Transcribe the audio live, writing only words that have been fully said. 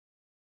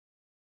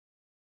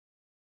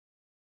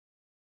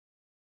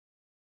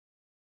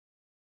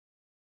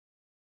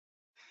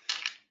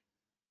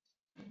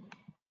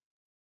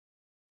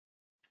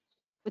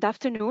Good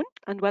afternoon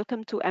and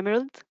welcome to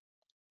Emerald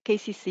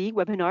KCC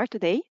webinar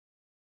today.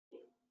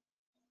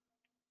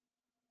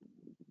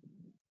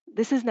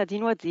 This is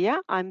Nadine Wadia.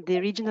 I'm the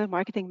Regional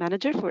Marketing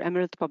Manager for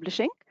Emerald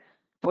Publishing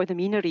for the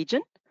MENA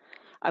region.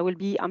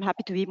 I'm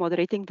happy to be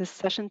moderating this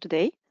session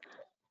today.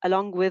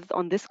 Along with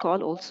on this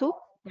call also,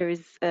 there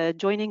is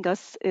joining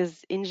us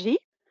is Inji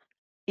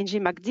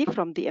Magdi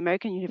from the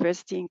American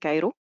University in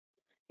Cairo.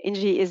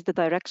 Inji is the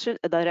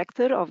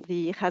director of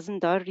the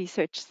Khazandar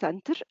Research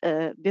Center,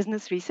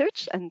 Business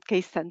Research and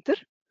Case Center.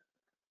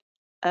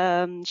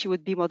 She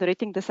would be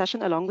moderating the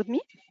session along with me.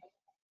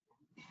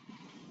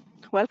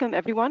 Welcome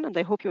everyone, and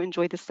I hope you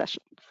enjoy this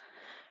session.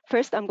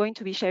 First, I'm going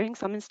to be sharing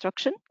some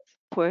instruction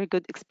for a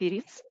good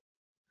experience.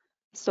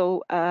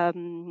 So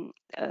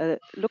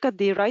look at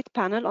the right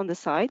panel on the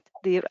side.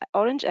 The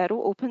orange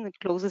arrow opens and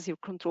closes your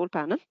control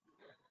panel.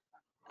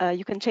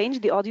 You can change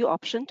the audio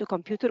option to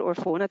computer or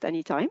phone at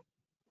any time.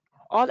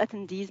 All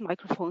attendees'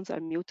 microphones are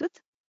muted.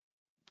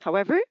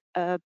 However,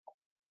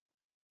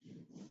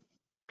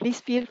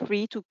 please feel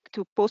free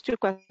to post your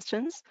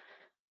questions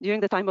during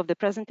the time of the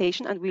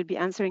presentation, and we'll be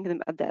answering them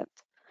at the end.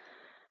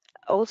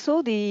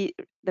 Also, the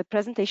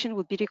presentation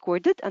will be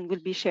recorded and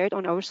will be shared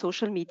on our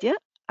social media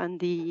and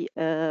the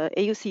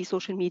AUC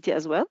social media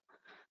as well.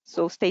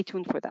 So stay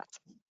tuned for that.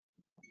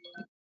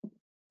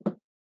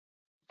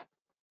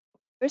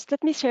 First,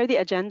 let me share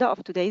the agenda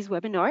of today's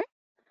webinar.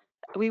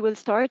 We will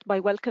start by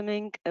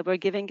we're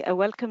giving a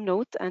welcome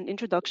note and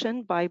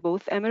introduction by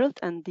both Emerald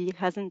and the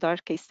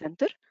Khazandar Case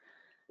Center.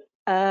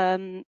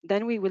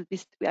 Then we will be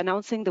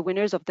announcing the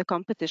winners of the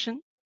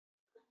competition.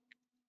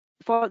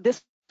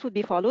 This will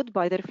be followed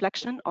by the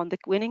reflection on the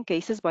winning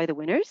cases by the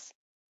winners.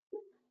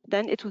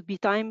 Then it will be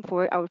time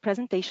for our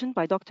presentation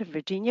by Dr.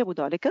 Virginia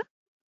Bodolica.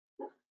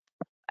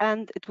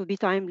 And it will be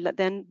time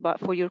then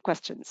for your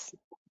questions.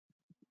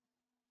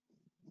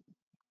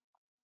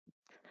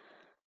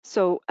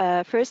 So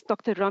first,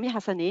 Dr. Rami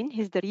Hassanein,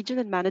 he's the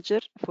Regional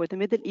Manager for the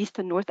Middle East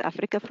and North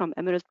Africa from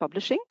Emerald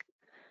Publishing.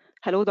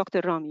 Hello,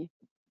 Dr. Rami.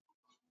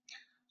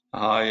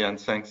 Hi, and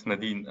thanks,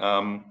 Nadine.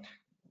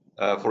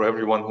 For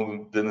everyone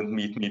who didn't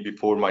meet me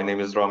before, my name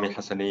is Rami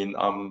Hassanein.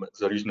 I'm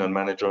the Regional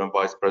Manager and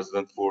Vice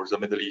President for the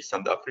Middle East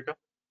and Africa.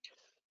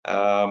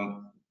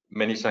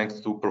 Many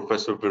thanks to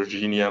Professor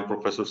Virginia and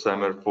Professor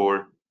Samer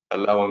for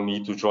allowing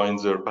me to join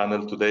their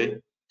panel today.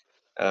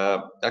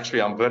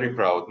 Actually, I'm very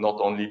proud, not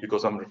only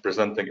because I'm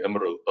representing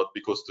Emerald, but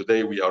because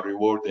today we are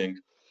rewarding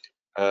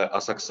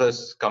a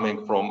success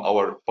coming from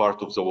our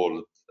part of the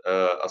world,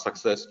 a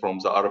success from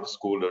the Arab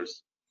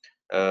scholars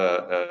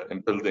in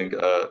building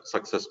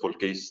successful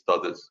case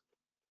studies.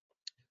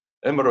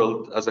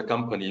 Emerald as a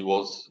company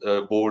was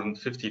born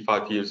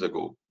 55 years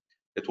ago.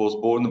 It was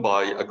born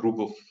by a group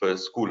of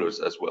scholars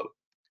as well,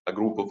 a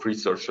group of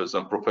researchers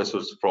and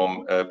professors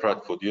from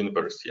Bradford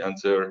University, and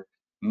their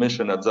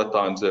mission at that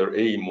time, their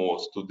aim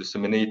was to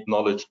disseminate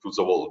knowledge to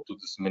the world, to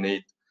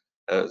disseminate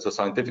the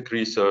scientific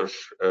research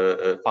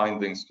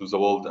findings to the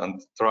world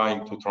and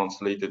trying to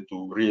translate it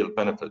to real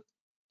benefit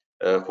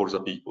for the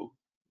people.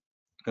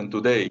 And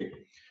today,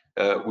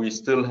 we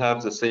still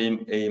have the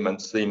same aim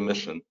and same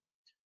mission,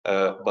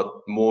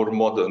 but more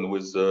modern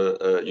with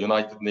the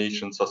United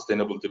Nations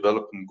Sustainable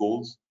Development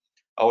Goals.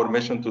 Our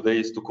mission today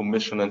is to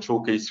commission and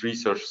showcase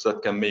research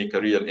that can make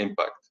a real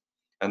impact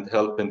and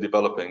help in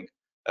developing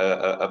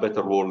a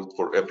better world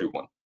for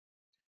everyone.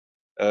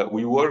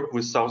 We work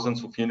with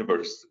thousands of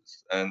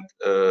universities, and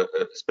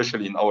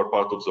especially in our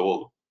part of the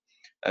world,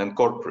 and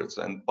corporates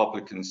and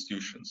public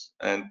institutions,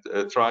 and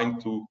trying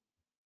to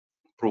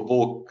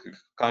provoke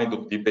kind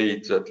of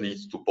debate that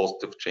leads to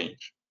positive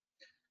change.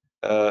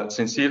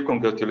 Sincere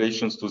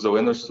congratulations to the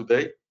winners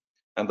today,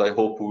 and I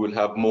hope we will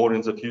have more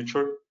in the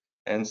future.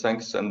 And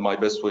thanks, and my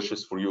best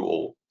wishes for you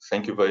all.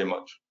 Thank you very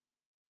much.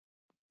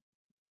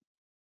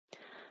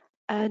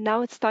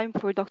 Now it's time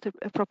for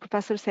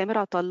Professor Samer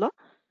Atallah.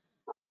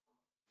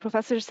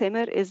 Professor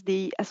Samer is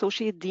the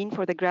Associate Dean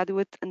for the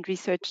Graduate and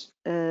Research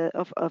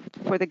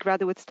for the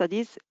Graduate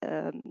Studies.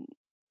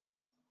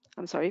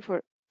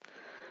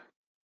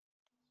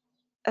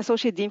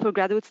 Associate Dean for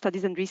Graduate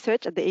Studies and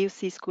Research at the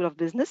AUC School of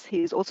Business.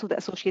 He is also the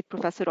Associate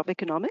Professor of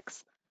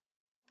Economics.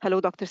 Hello,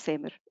 Dr.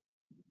 Samer.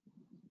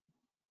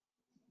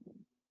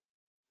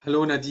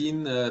 Hello,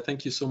 Nadine.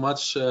 Thank you so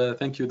much.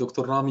 Thank you,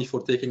 Dr. Rami,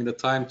 for taking the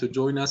time to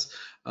join us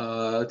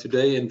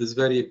today in this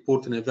very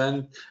important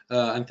event.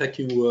 And thank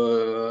you,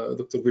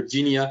 Dr.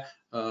 Virginia,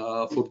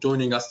 for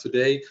joining us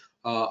today.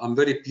 I'm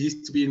very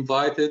pleased to be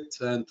invited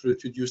and to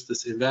introduce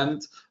this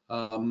event.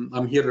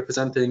 I'm here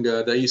representing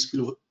the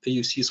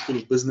AUC School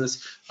of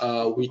Business.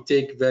 We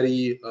take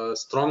very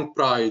strong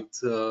pride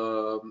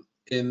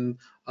in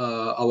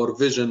our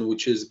vision,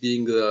 which is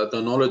being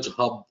the knowledge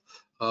hub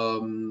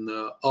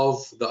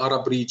of the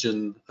Arab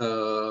region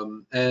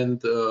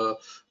and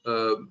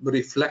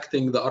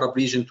reflecting the Arab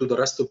region to the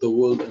rest of the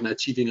world and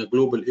achieving a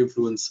global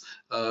influence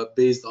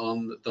based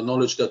on the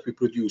knowledge that we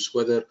produce,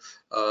 whether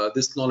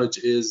this knowledge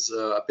is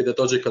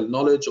pedagogical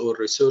knowledge or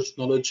research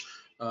knowledge,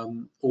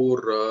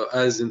 or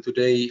as in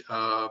today,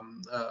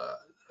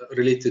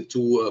 related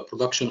to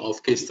production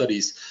of case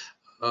studies.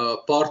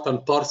 part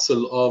and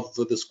parcel of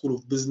the School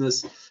of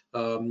Business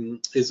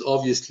is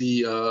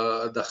obviously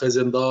the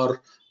Khazendar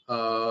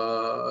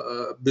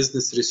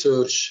Business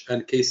Research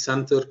and Case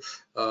Center,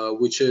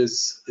 which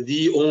is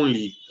the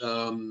only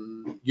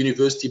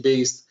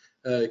university-based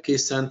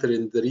case center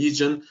in the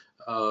region.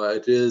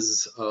 It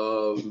is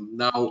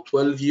now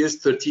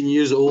 13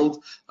 years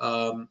old,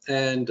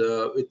 and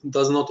it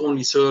does not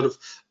only serve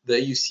the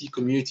AUC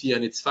community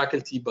and its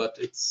faculty, but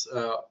its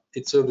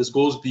service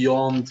goes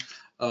beyond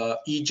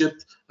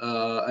Egypt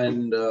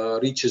and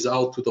reaches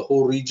out to the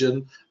whole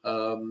region.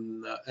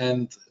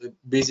 And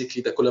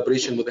basically, the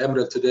collaboration with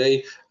Emerald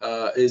today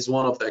is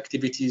one of the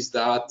activities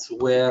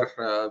where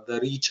the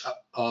reach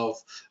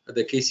of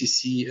the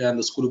KCC and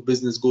the School of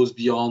Business goes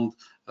beyond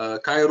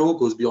Cairo,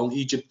 goes beyond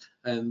Egypt,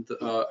 and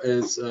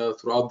is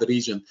throughout the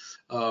region.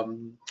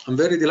 I'm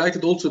very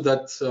delighted also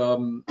that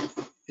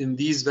in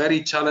these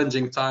very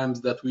challenging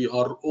times that we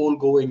are all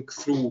going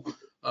through,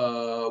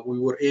 we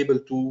were able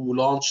to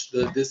launch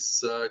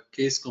this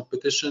case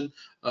competition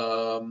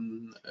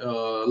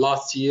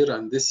last year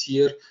and this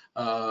year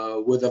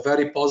with a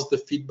very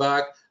positive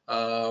feedback,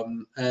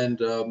 and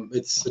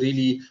it's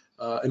really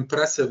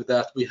impressive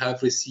that we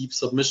have received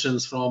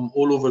submissions from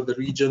all over the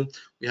region.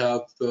 We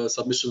have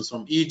submissions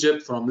from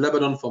Egypt, from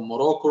Lebanon, from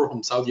Morocco,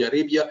 from Saudi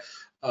Arabia,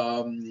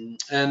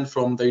 and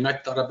from the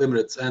United Arab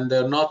Emirates. And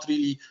they're not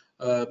really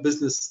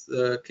business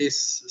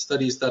case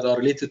studies that are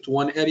related to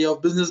one area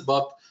of business,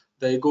 but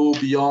they go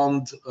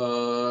beyond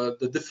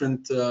the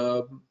different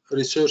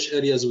research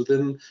areas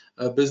within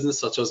business,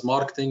 such as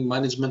marketing,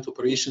 management,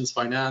 operations,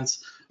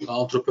 finance,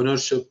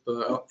 entrepreneurship,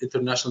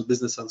 international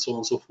business, and so on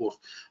and so forth.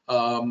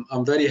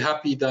 I'm very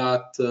happy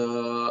that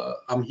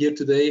I'm here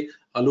today.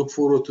 I look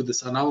forward to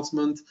this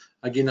announcement.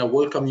 Again, I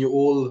welcome you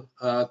all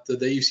at the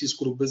AUC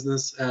School of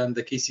Business and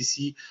the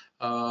KCC.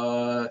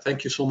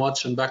 Thank you so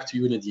much, and back to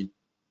you, Nadine.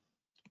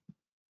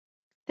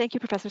 Thank you,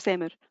 Professor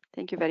Samer.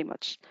 Thank you very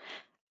much.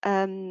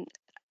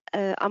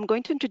 I'm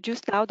going to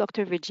introduce now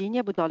Dr.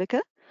 Virginia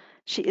Bodolica.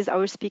 She is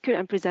our speaker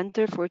and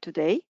presenter for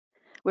today.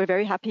 We're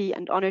very happy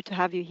and honored to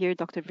have you here,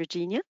 Dr.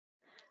 Virginia.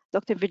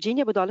 Dr.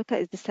 Virginia Bodolica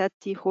is the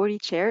Seti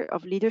Khoury Chair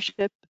of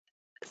Leadership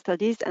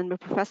Studies and a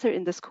professor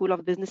in the School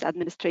of Business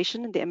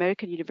Administration in the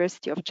American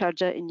University of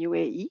Sharjah in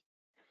UAE.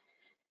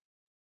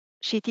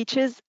 She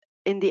teaches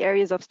in the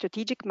areas of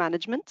strategic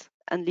management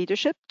and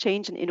leadership,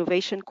 change and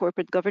innovation,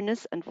 corporate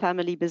governance, and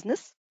family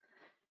business.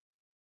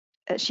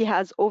 She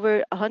has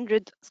over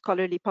 100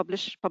 scholarly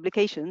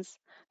publications.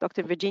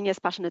 Dr. Virginia is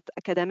a passionate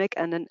academic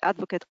and an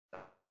advocate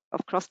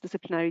of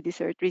cross-disciplinary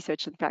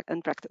research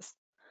and practice.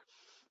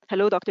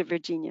 Hello, Dr.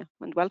 Virginia,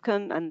 and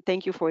welcome, and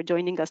thank you for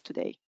joining us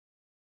today.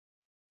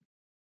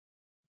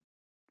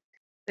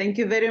 Thank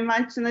you very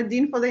much,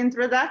 Nadine, for the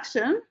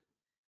introduction.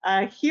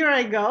 Here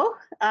I go.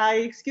 I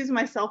excuse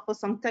myself for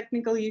some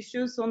technical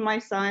issues on my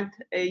side.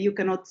 You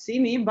cannot see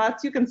me,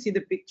 but you can see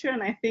the picture,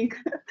 and I think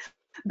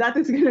that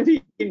is going to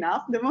be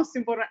enough. The most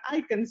important,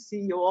 I can see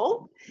you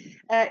all.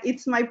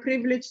 It's my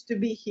privilege to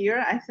be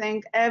here. I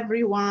thank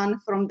everyone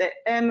from the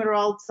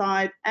Emerald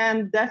side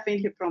and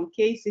definitely from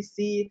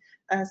KCC,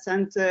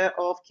 Center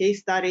of Case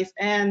Studies,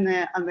 and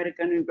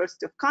American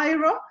University of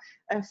Cairo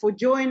for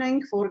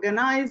joining, for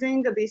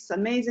organizing this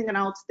amazing and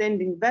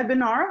outstanding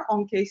webinar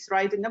on case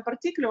writing, in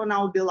particular on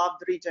our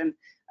beloved region,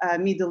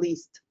 Middle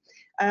East.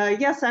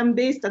 Yes, I'm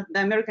based at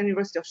the American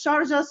University of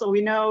Sharjah, so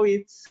we know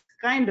it's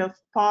kind of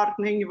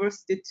partner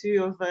university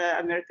too of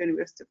American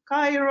University of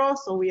Cairo,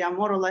 so we are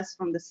more or less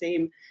from the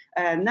same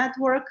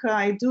network.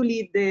 I do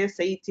lead the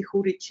Seti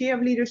Khoury Chair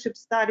of Leadership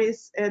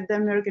Studies at the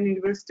American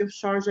University of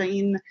Sharjah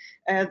in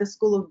the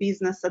School of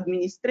Business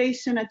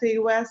Administration at the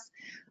US.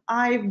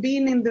 I've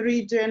been in the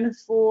region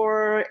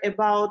for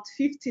about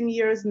 15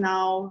 years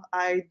now.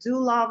 I do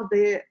love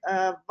the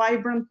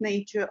vibrant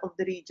nature of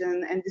the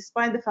region, and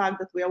despite the fact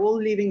that we are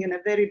all living in a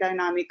very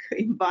dynamic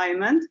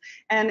environment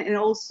and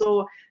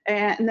also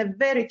in a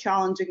very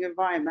challenging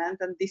environment,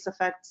 and this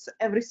affects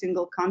every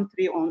single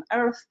country on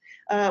earth,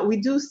 we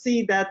do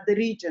see that the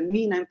region,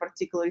 MENA in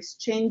particular, is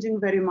changing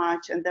very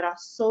much, and there are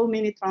so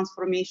many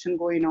transformations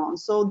going on.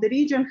 So the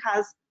region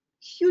has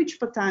huge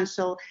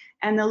potential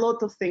and a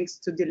lot of things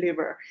to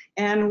deliver.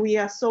 And we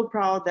are so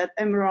proud that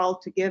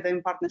Emerald, together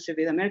in partnership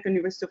with American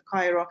University of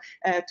Cairo,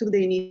 took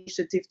the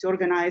initiative to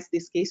organize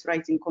this case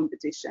writing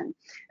competition.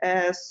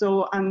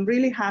 So I'm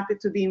really happy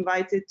to be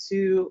invited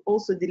to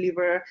also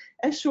deliver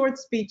a short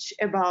speech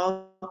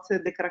about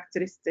the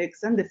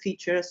characteristics and the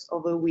features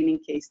of a winning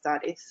case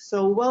study.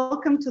 So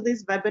welcome to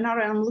this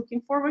webinar, and I'm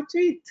looking forward to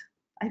it.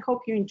 I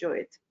hope you enjoy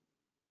it.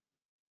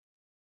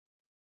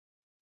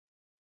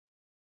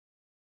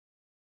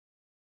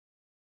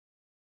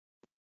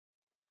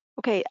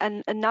 Okay,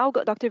 and now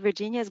Dr.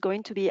 Virginia is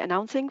going to be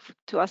announcing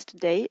to us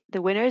today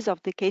the winners of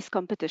the case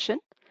competition.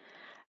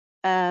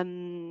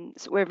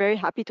 So we're very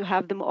happy to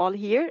have them all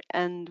here,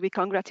 and we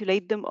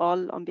congratulate them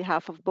all on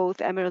behalf of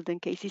both Emerald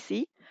and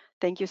KCC.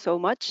 Thank you so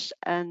much,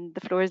 and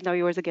the floor is now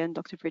yours again,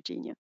 Dr.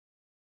 Virginia.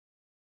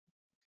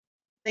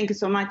 Thank you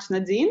so much,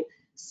 Nadine.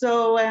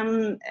 So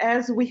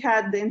as we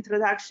had the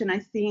introduction, I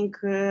think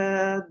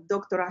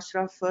Dr.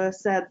 Ashraf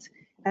said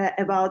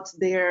about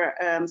their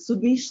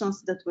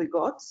submissions that we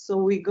got. So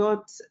we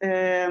got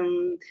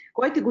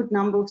quite a good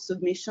number of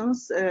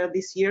submissions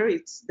this year.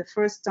 It's the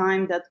first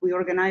time that we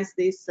organized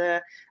this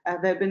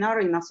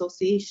webinar in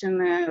association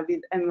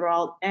with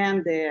Emerald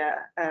and the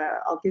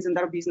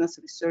Al-Kizendar Business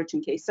Research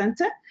and Case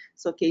Center,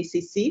 so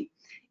KCC.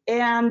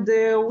 And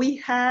we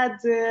had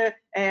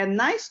a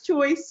nice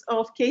choice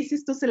of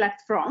cases to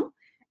select from.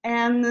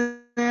 And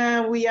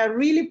we are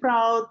really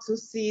proud to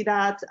see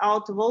that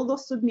out of all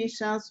those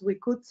submissions, we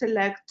could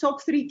select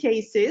top 3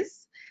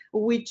 cases,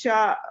 which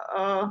are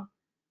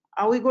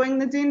we going,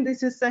 Nadine?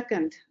 This is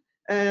second.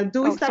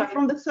 Do we start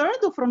from the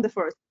third or from the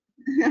first?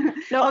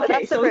 No, okay,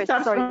 that's the so first. we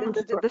start Sorry, from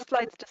the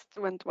slides just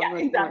went one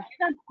yeah, exactly.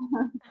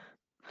 more.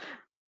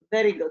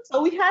 Very good.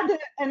 So we had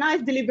a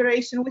nice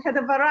deliberation. We had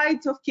a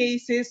variety of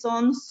cases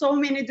on so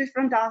many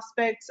different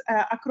aspects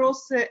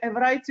across a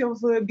variety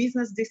of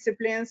business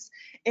disciplines.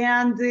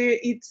 And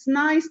it's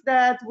nice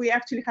that we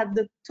actually had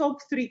the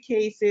top 3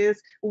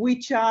 cases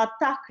which are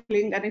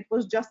tackling, and it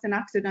was just an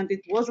accident.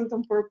 It wasn't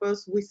on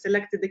purpose. We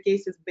selected the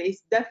cases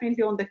based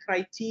definitely on the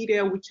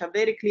criteria, which are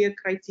very clear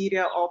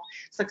criteria of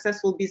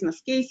successful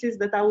business cases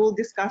that I will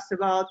discuss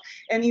about.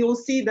 And you will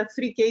see that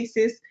 3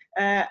 cases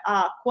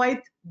are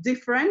quite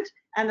different,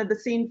 and at the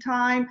same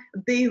time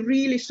they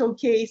really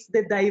showcase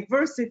the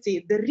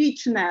diversity, the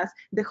richness,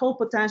 the whole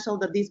potential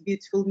that this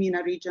beautiful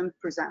MENA region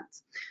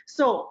presents.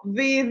 So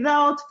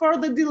without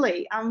further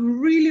delay, I'm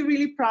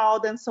really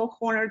proud and so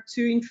honored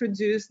to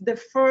introduce the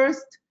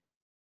first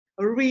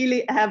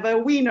really ever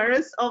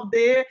winners of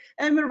the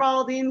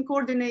Emerald in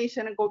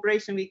coordination and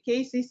cooperation with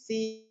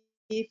KCC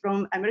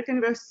from American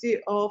University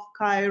of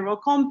Cairo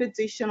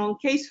competition on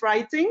case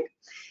writing.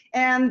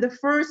 And the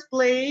first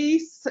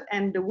place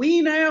and the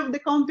winner of the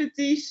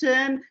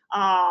competition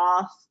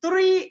are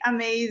 3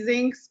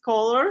 amazing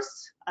scholars.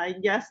 I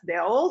guess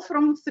they're all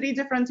from 3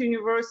 different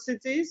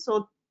universities.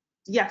 So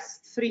yes,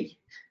 2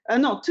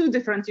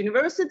 different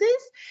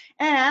universities.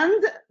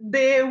 And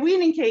the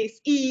winning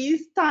case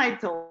is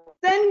titled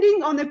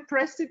Standing on a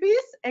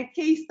Precipice, a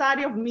Case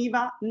Study of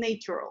MIVA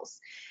Naturals.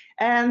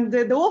 And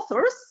the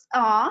authors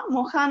are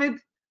Mohammed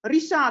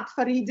Rishad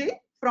Faridi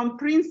from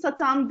Prince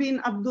Sultan bin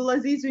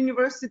Abdulaziz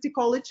University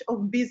College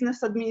of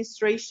Business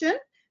Administration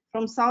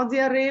from Saudi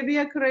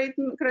Arabia. Correct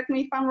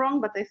me if I'm wrong,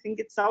 but I think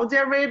it's Saudi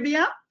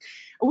Arabia.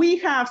 We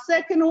have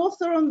second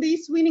author on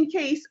this winning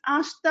case,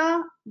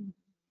 Ashta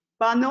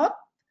Banot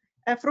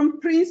from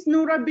Prince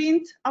Noura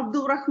bint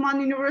Abdul Rahman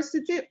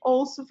University,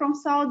 also from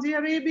Saudi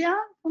Arabia,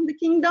 from the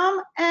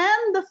kingdom.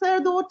 And the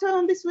third author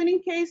on this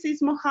winning case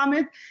is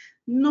Mohammed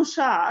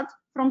Noshad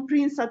from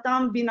Prince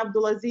Sultan bin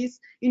Abdulaziz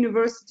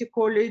University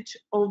College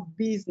of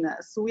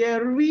Business. We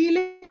are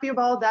really happy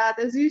about that.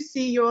 As you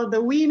see, you're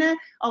the winner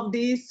of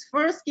this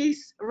first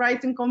case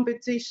writing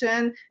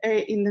competition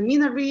in the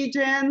MENA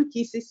region,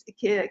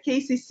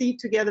 KCC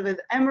together with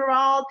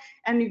Emerald,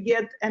 and you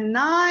get a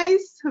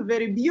nice,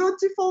 very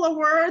beautiful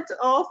award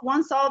of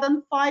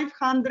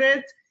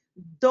 $1,500,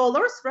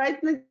 right?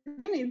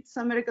 It's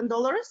American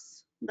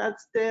dollars.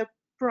 That's the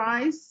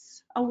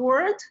prize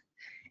award.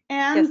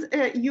 And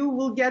yes. You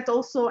will get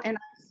also a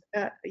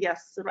nice,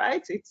 yes,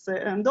 right, it's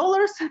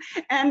dollars,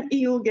 and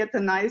you'll get a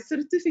nice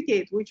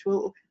certificate which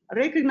will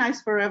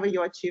recognize forever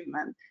your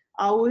achievement.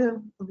 Our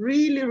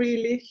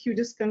really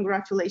hugest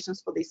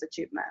congratulations for this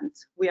achievement.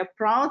 We are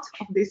proud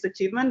of this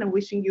achievement and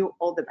wishing you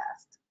all the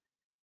best.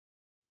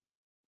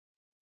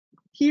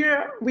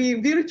 Here we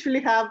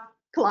virtually have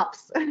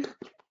claps.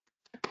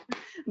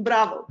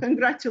 Bravo,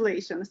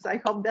 congratulations. I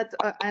hope that,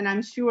 and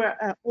I'm sure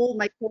all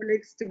my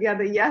colleagues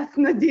together, yes,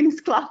 Nadine is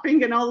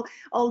clapping, and all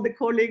the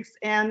colleagues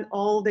and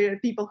all the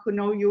people who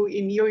know you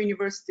in your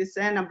universities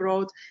and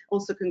abroad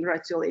also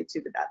congratulate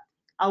you with that.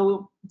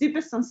 Our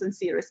deepest and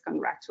sincerest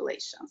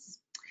congratulations.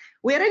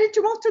 We are ready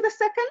to move to the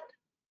second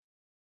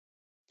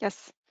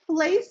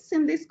place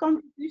in this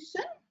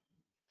competition.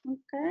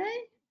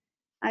 Okay.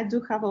 I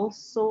do have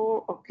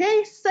also,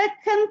 okay,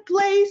 second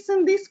place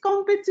in this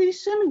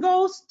competition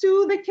goes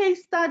to the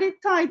case study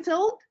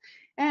titled,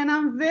 and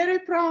I'm very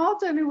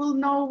proud, and you will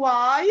know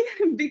why,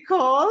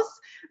 because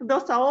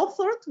those are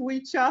authors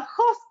which are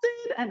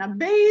hosted and are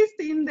based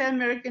in the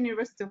American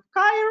University of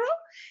Cairo,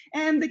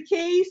 and the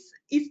case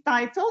is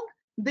titled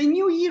The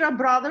New Era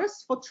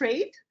Brothers for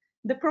Trade,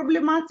 the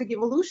Problematic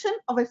Evolution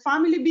of a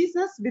Family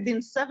Business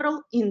Within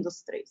Several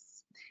Industries.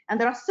 And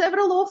there are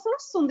several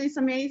authors on this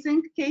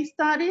amazing case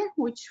study,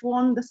 which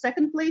won the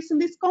second place in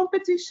this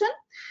competition.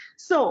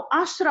 So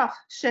Ashraf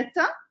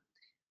Shetta,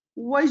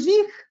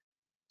 Wajih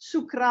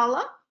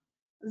Shukrala,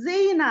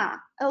 Zeina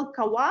El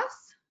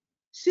Kawas,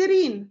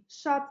 Shirin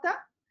Shatta,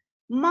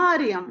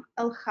 Mariam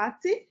El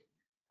Khati,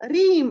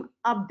 Reem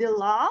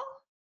Abdelal,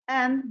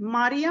 and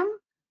Mariam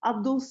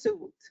Abdul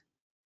Saud.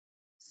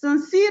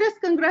 Sincerest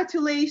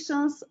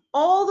congratulations,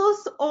 all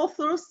those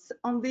authors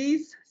on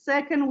this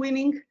second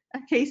winning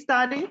case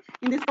study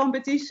in this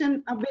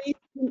competition are based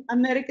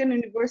American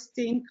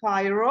University in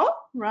Cairo,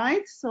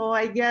 right? So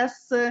I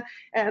guess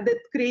that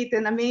create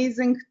an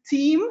amazing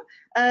team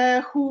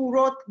who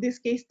wrote this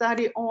case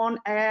study on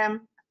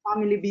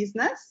family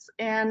business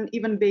and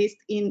even based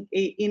in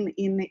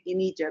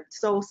Egypt.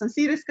 So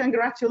sincerest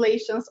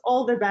congratulations,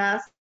 all the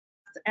best,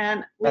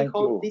 and we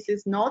hope this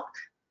is not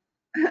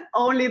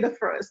only the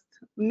first,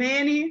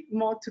 many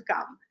more to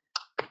come.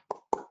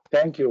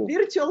 Thank you.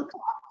 Virtual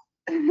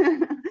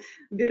claps.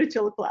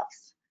 Virtual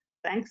claps.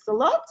 Thanks a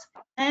lot.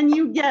 And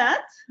you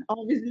get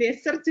obviously a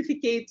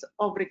certificate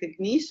of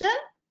recognition,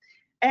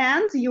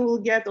 and you will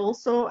get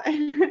also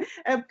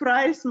a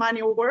prize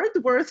money award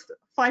worth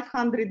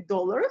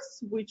 $500,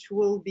 which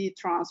will be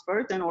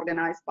transferred and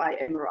organized by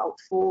Emerald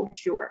for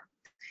sure.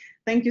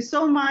 Thank you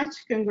so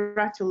much.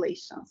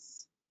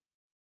 Congratulations.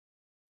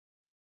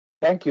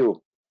 Thank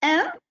you.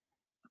 And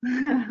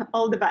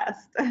all the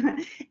best.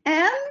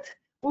 And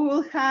we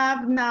will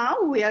have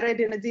now, we are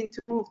ready, Nadine,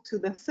 to move to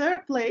the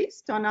third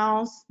place to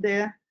announce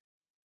the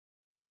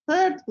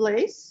third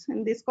place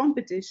in this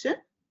competition,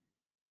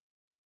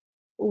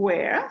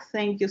 where,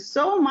 thank you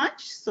so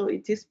much. So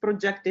it is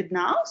projected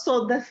now.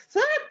 So the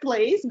third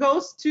place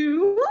goes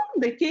to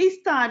the case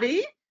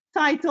study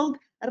titled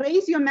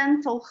Raise Your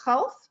Mental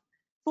Health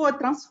for a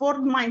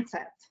Transformed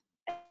Mindset,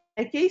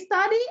 a case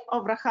study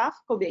of Rahaf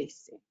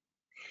Kobeisi.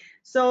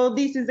 So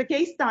this is a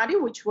case study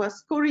which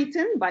was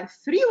co-written by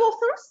 3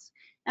 authors,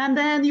 and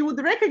then you would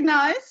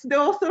recognize the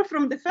author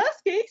from the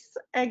first case.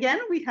 Again,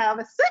 we have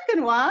a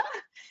second one,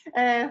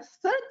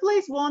 third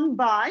place won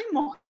by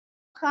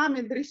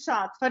Mohammed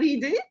Rishad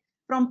Faridi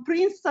from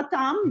Prince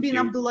Satam bin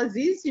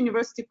Abdulaziz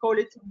University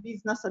College of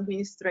Business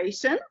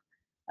Administration.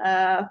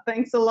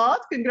 Thanks a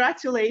lot,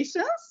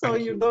 congratulations. So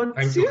you got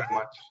two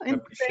in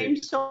the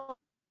same show.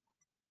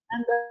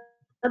 And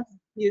that's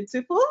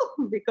beautiful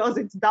because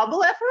it's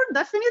double effort,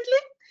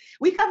 definitely.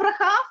 We have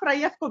Rahaf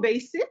Rayef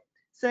Kobeisi,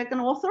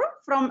 second author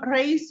from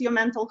Raise Your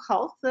Mental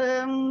Health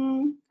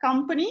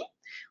company,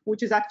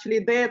 which is actually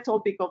the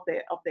topic of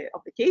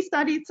the case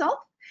study itself.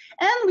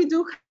 And we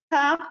do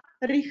have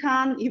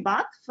Rihan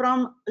Ibat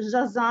from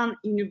Jazan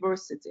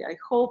University. I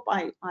hope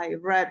I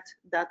read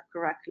that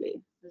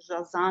correctly.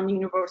 Jazan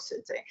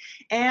University,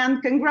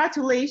 and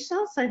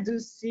congratulations! I do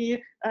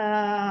see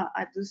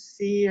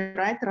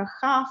right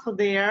Rahaf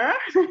there,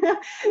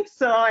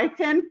 so I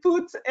can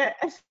put a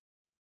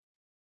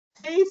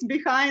face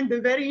behind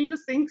the very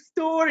interesting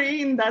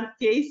story in that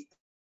case.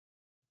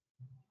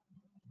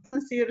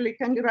 Sincerely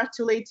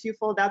congratulate you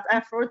for that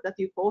effort that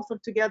you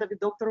authored together with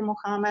Dr.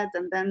 Mohammed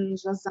and then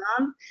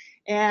Jazan,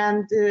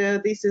 and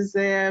this is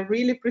a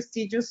really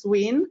prestigious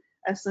win.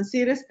 A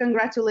sincerest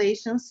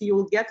congratulations. You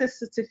will get a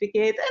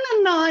certificate and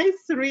a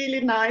nice, really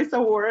nice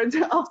award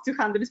of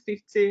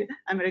 $250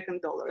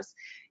 American.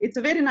 It's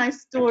a very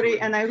nice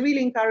story, and I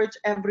really encourage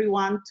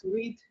everyone to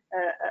read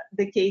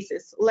the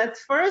cases.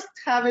 Let's first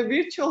have a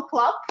virtual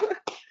clap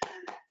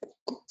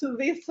to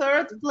the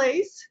third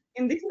place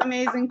in this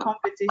amazing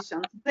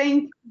competition.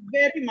 Thank you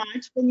very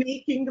much for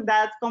making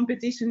that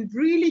competition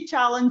really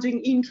challenging,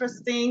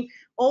 interesting.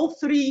 All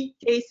 3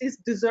 cases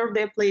deserve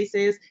their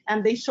places,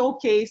 and they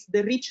showcase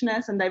the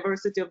richness and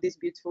diversity of this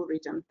beautiful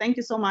region. Thank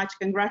you so much.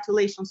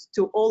 Congratulations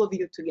to all of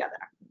you together.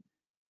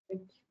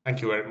 Thank you.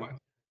 Thank you very much.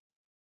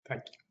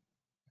 Thank you.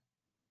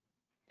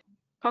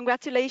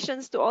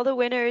 Congratulations to all the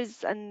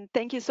winners, and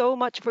thank you so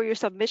much for your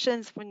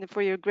submissions,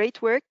 for your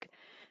great work.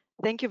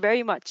 Thank you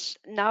very much.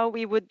 Now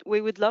we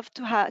would love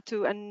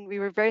to and we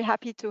were very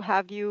happy to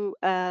have you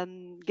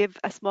give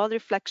a small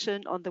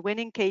reflection on the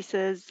winning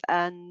cases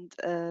and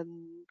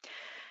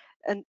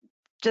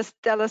just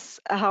tell us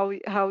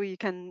how you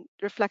can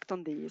reflect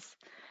on these.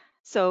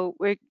 So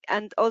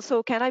and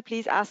also, can I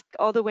please ask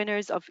all the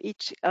winners of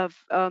each of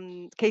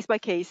case by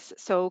case?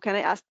 So can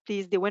I ask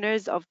please the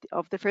winners of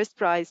the first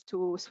prize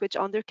to switch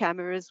on their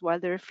cameras while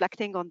they're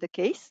reflecting on the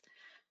case?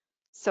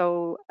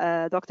 So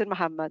Dr.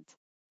 Mohammed.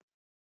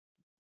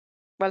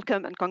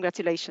 Welcome and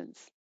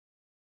congratulations.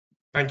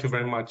 Thank you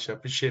very much. I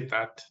appreciate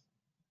that.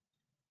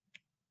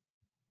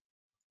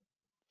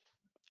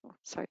 Oh,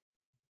 sorry.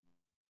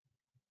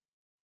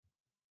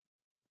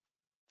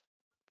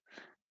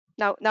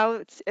 Now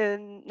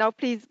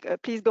please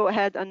go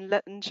ahead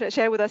and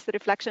share with us the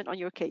reflection on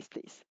your case,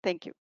 please.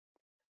 Thank you.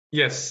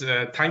 Yes,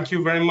 thank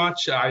you very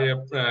much.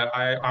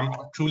 I'm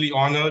truly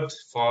honored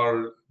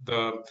for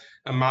the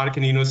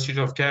American University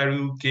of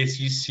Cairo,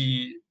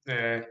 KCC,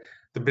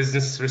 the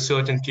Business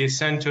Research and Case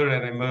Center,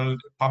 and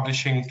Emerald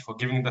Publishing for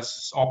giving us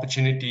this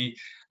opportunity.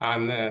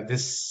 And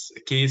this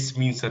case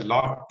means a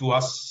lot to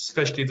us,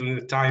 especially during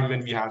the time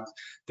when we had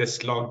this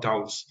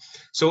lockdowns.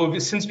 So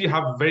since we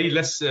have very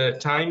less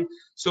time,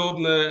 so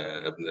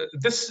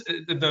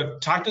the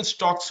title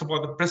talks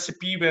about the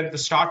recipe when the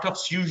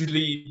startups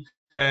usually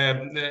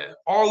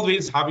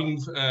always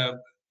having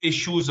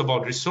issues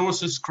about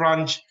resources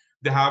crunch.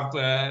 They have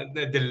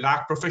they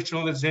lack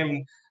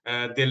professionalism,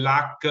 they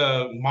lack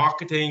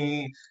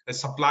marketing,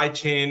 supply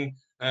chain,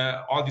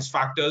 all these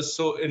factors.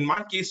 So in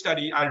my case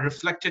study, I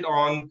reflected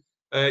on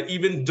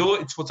even though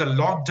it was a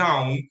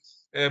lockdown,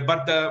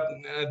 but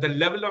the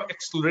level of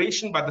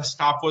acceleration by the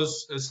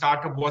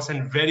startup was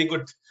in very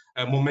good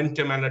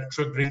momentum and a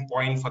triggering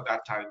point for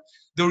that time.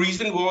 The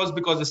reason was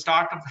because the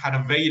startup had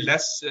a very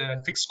less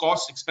fixed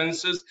cost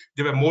expenses.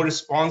 They were more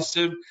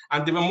responsive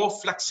and they were more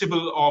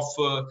flexible of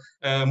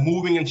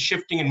moving and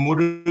shifting and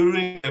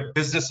maneuvering their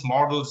business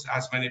models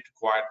as when it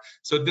required.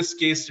 So this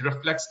case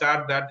reflects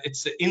that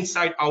it's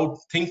inside out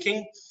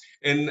thinking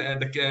in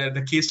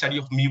the case study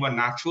of Miwa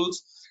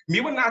Naturals.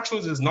 Miwa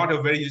Naturals is not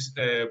a very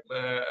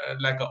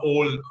like an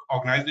old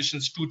organization.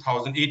 It's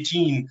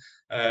 2018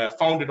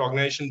 founded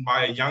organization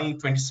by a young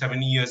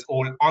 27 years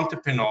old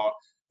entrepreneur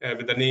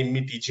with the name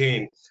Miti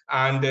Jain,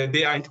 and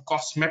they are into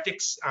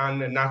cosmetics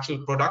and natural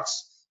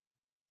products.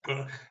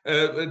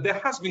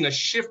 There has been a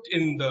shift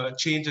in the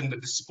change in the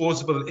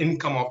disposable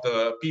income of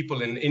the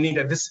people in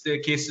India. This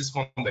case is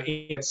from the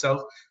India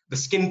itself. The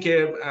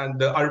skincare and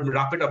the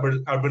rapid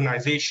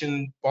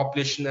urbanization,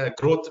 population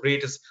growth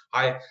rate is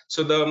high.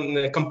 So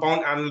the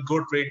compound annual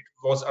growth rate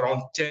was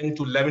around 10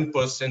 to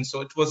 11%.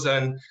 So it was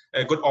a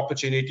good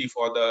opportunity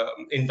for the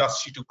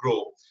industry to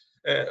grow.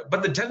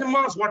 But the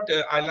dilemmas, what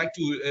I like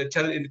to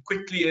tell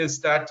quickly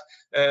is that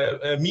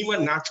Miwa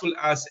Natural,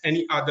 as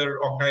any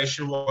other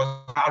organization,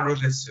 was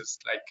paralysis.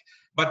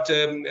 But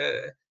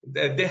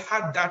they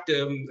had that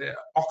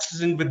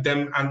oxygen with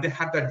them, and they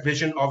had that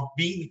vision of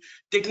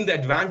taking the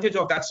advantage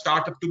of that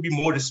startup to be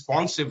more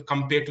responsive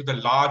compared to the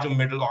large or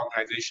middle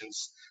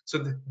organizations.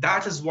 So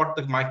that is what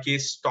my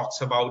case talks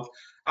about.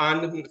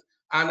 And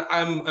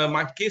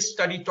my case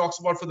study talks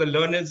about for the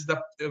learners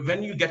that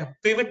when you get a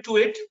pivot to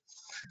it,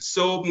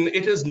 so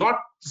it is not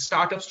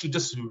startups to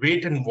just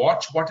wait and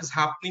watch what is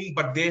happening,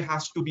 but they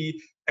has to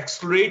be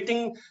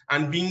accelerating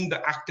and being the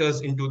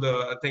actors into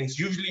the things.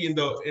 Usually in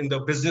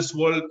the business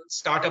world,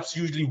 startups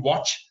usually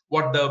watch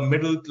what the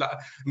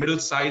middle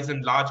size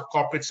and large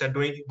corporates are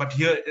doing. But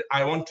here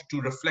I wanted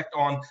to reflect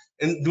on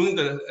in doing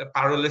the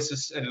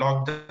paralysis and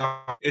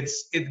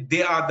lockdown.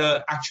 They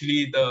are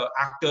actually the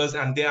actors,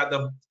 and they are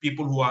the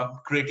people who are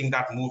creating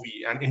that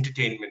movie and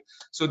entertainment.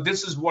 So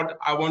this is what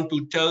I want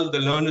to tell the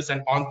learners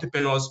and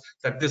entrepreneurs,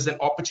 that there's an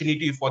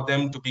opportunity for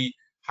them to be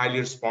highly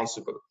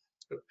responsible.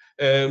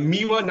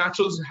 Miwa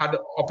Naturals had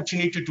the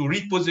opportunity to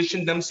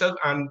reposition themselves,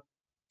 and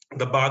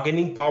the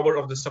bargaining power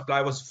of the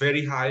supply was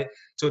very high.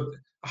 So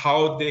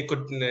how they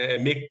could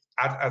make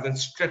as a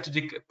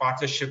strategic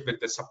partnership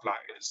with the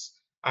suppliers,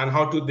 and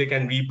how they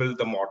can rebuild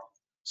the model.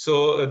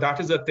 So that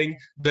is the thing.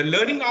 The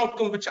learning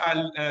outcome which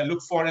I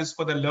look for is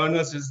for the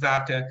learners is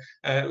that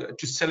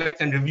to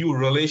select and review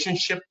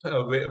relationship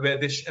where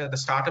the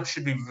startup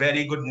should be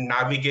very good in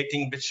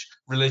navigating which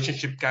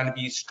relationship can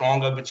be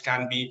stronger, which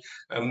can be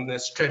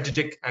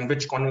strategic, and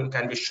which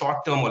can be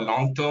short-term or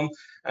long-term.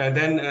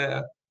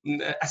 Then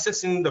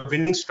assessing the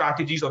winning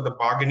strategies or the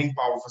bargaining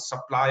power of a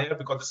supplier,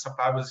 because the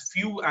supplier was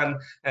few, and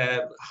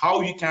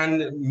how you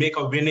can make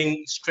a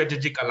winning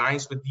strategic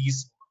alliance with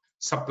these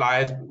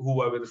suppliers who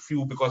were with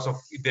few because of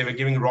they were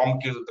giving raw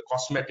materials of the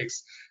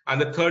cosmetics. And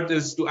the third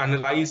is to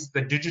analyze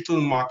the digital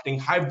marketing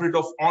hybrid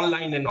of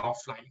online and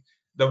offline,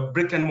 the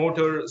brick and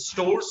mortar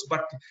stores,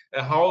 but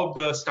how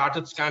the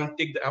startups can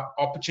take the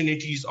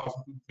opportunities of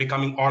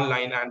becoming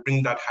online and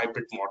bring that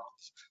hybrid model.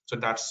 So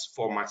that's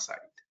for my side.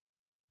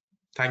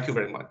 Thank you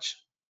very much.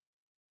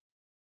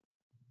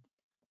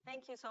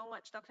 Thank you so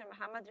much, Dr.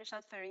 Mohammed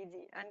Rishad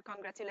Faridi, and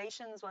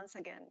congratulations once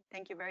again.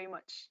 Thank you very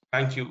much.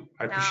 Thank you.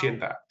 I appreciate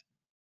that.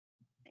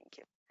 Thank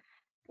you.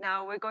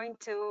 Now we're going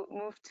to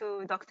move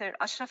to Dr.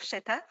 Ashraf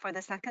Sheta for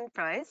the second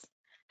prize.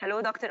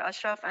 Hello, Dr.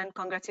 Ashraf, and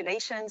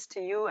congratulations to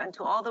you and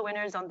to all the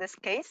winners on this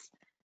case.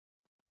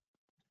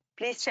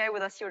 Please share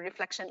with us your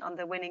reflection on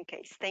the winning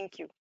case. Thank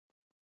you.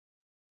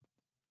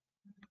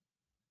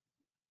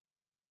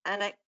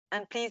 And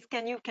please,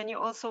 can you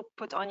also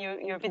put on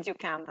your video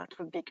cam? That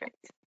would be great.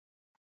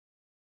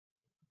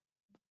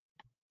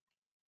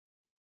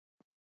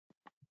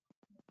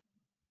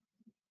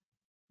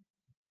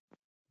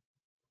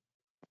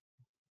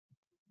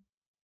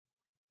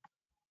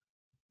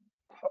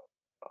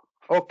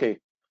 Okay,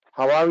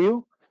 how are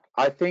you?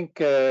 I think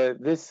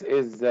this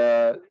is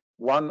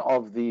one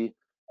of the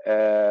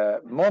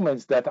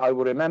moments that I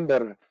will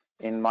remember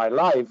in my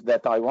life,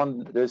 that I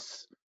won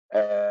this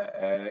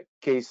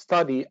case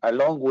study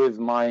along with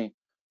my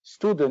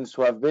students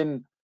who have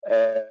been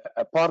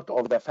a part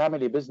of the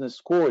family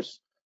business course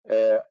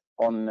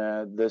on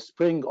the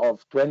spring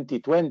of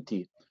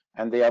 2020,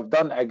 and they have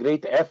done a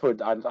great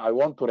effort, and I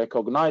want to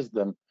recognize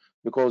them,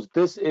 because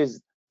this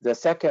is the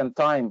second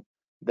time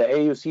the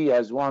AUC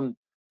has won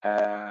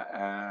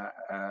a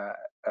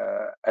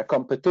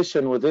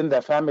competition within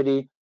the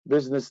family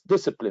business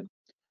discipline.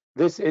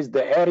 This is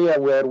the area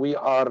where we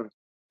are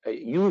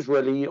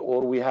usually,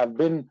 or we have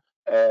been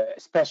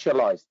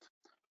specialized.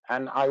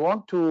 And I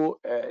want to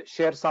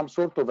share some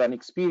sort of an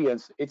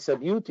experience. It's a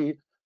beauty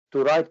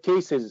to write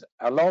cases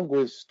along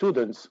with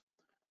students.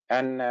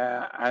 And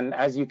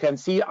as you can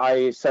see,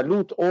 I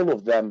salute all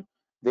of them.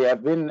 They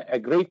have been a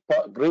great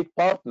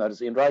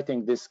partners in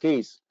writing this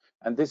case.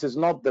 And this is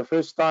not the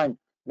first time.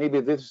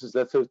 Maybe this is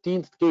the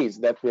 13th case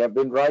that we have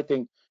been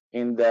writing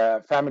in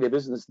the family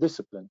business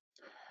discipline.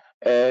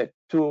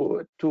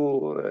 To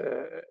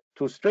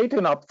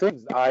straighten up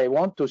things, I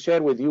want to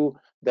share with you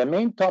the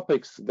main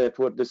topics that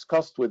were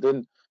discussed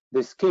within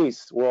this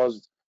case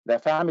was the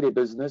family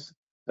business,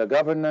 the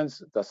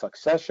governance, the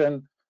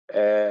succession,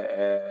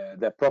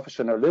 the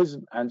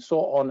professionalism, and so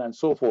on and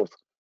so forth.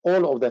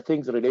 All of the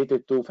things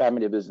related to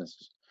family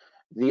businesses.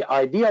 The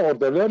idea or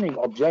the learning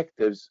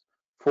objectives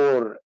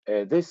for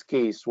this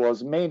case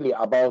was mainly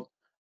about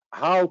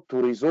how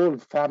to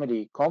resolve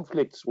family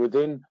conflicts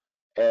within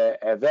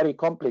a very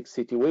complex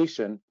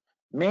situation.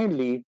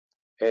 Mainly,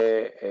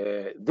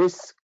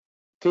 this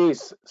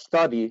case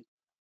study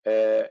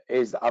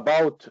is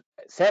about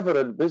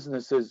several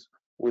businesses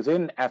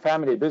within a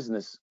family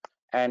business,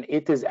 and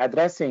it is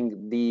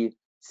addressing the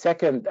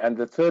second and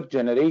the third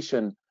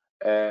generation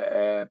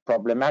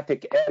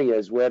problematic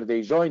areas where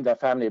they join the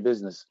family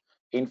business.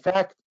 In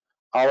fact,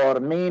 our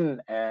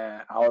main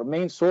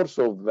source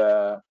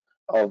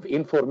of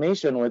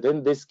information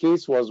within this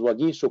case was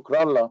Wagi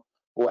Shukrallah,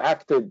 who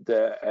acted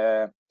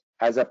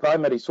as a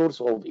primary source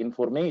of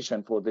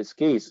information for this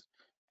case.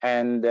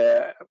 And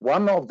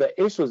one of the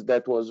issues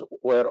that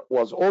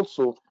was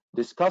also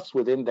discussed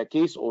within the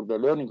case or the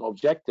learning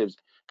objectives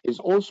is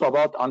also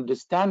about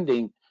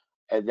understanding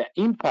the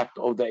impact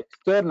of the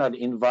external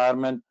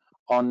environment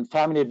on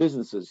family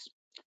businesses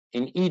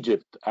in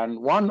Egypt. And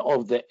one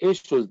of the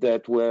issues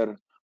that were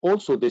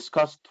also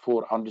discussed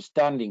for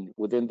understanding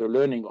within the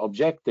learning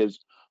objectives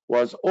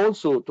was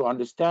also to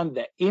understand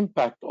the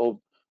impact of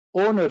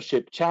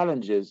ownership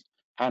challenges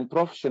and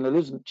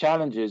professionalism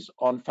challenges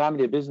on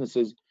family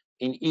businesses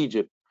in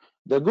Egypt.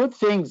 The good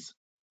things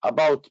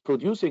about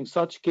producing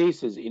such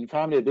cases in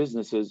family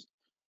businesses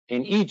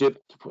in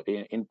Egypt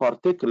in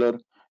particular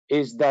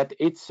is that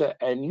it's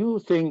a new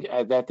thing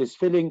that is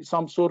filling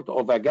some sort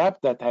of a gap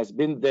that has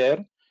been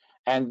there,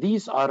 and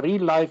these are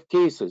real life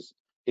cases.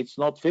 It's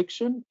not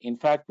fiction. In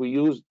fact, we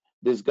use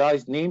these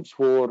guys' names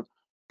for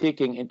take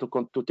into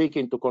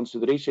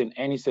consideration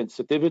any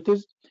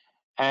sensitivities.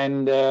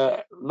 And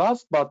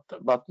last but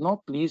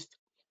not least,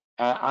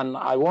 and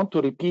I want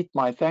to repeat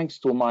my thanks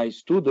to my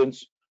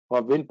students who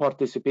have been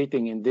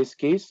participating in this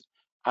case.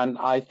 And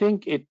I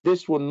think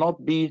this will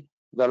not be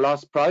the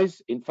last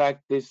prize. In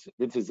fact, this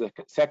is the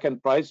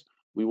second prize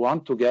we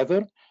won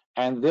together,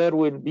 and there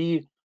will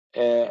be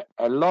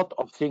a lot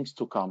of things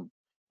to come.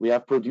 We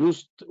have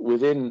produced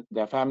within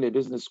the family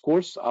business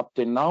course up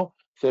till now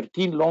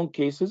 13 long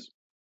cases.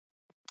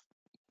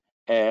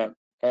 10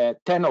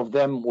 of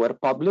them were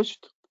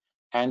published,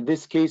 and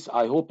this case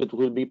I hope it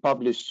will be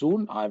published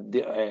soon.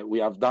 We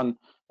have done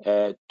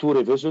 2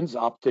 revisions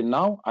up till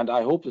now, and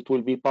I hope it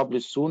will be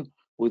published soon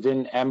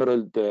within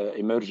Emerald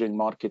Emerging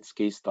Markets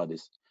Case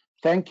Studies.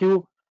 Thank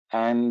you,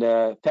 and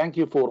thank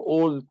you for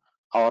all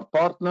our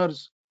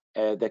partners,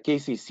 the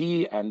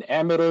KCC and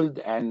Emerald,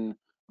 and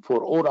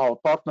for all our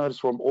partners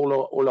from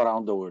all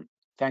around the world.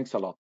 Thanks a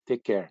lot.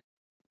 Take care.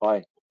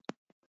 Bye.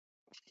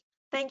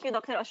 Thank you,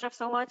 Dr. Ashraf,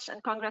 so much,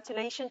 and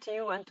congratulations to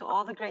you and to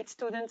all the great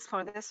students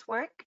for this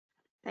work.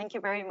 Thank you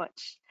very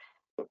much.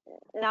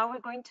 Now we're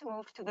going to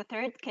move to the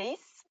third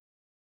case.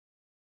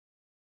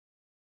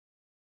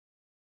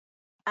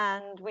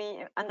 And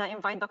I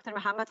invite Dr.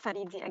 Mohammed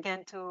Faridi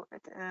again to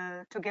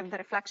give the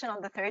reflection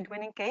on the third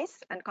winning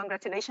case, and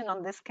congratulations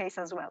on this case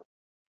as well.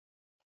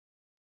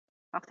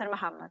 Dr.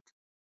 Mohammed.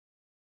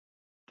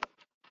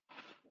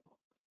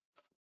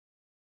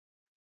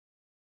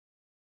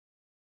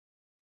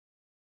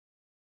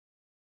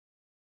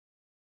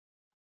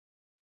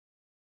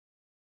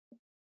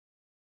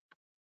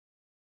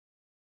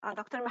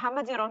 Dr.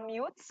 Mohammed, you're on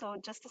mute, so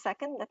just a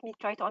second. Let me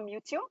try to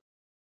unmute you.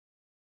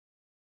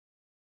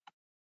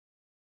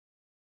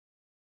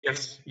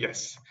 Yes.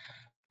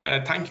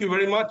 Thank you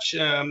very much.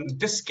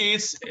 This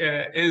case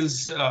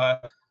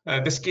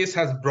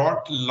has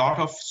brought a lot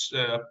of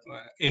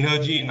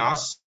energy in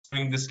us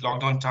during this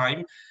lockdown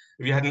time.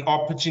 We had an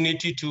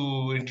opportunity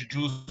to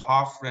introduce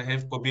Prof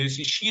Virginia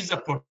Bodolica. She's a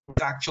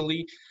professor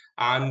actually,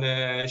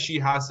 and she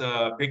has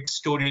a big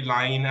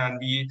storyline,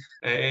 and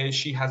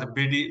she has a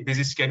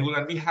busy schedule,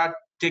 and we had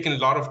taken a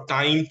lot of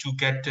time to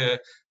get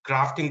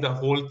crafting the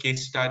whole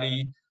case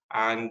study.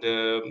 And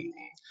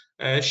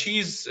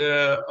she's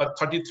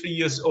 33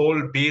 years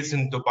old, based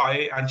in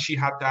Dubai, and she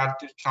had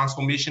that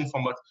transformation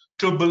from a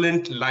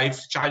turbulent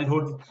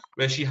childhood,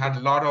 where she had a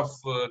lot of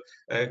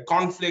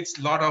conflicts,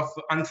 a lot of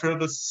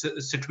unfavorable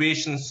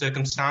situations,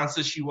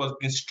 circumstances she was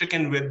being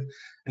stricken with,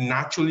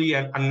 naturally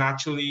and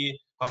unnaturally.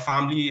 Her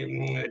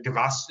family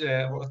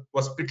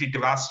was pretty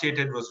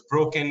devastated, was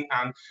broken,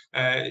 and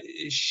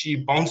she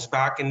bounced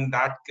back in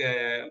that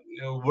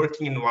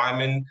working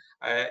environment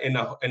in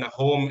a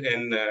home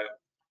in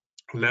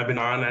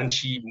Lebanon, and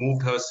she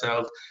moved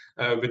herself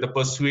with the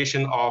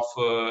persuasion of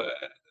her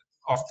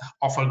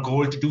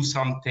goal to do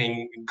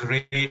something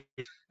great.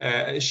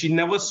 She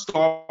never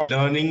stopped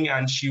learning,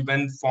 and she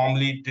went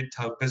formally did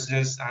her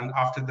business. And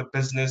after the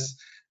business,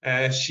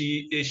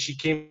 she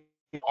came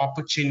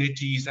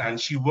opportunities, and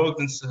she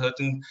worked in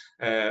certain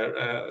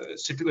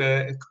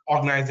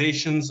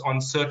organizations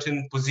on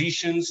certain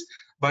positions.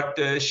 but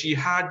she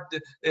had,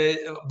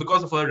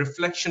 because of a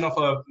reflection of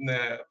her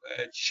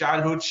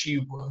childhood, she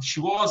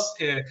was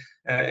a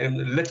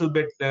little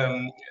bit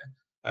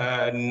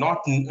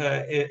not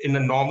in a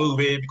normal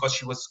way, because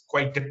she was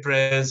quite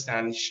depressed,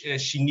 and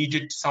she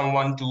needed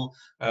someone to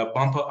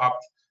bump her up.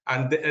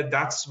 And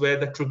that's where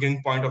the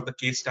triggering point of the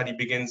case study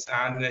begins.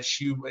 And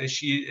she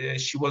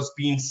was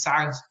being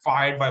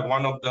fired by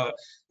one of the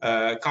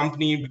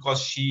company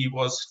because she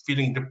was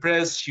feeling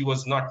depressed. She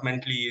was not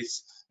mentally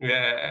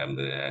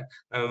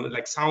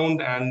like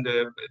sound, and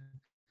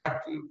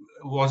that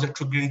was a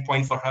triggering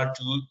point for her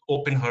to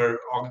open her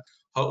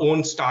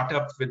own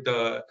startup with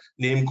the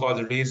name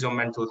called Raise Your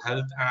Mental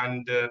Health.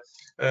 And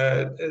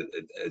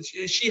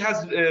she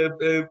has,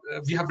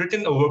 we have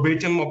written a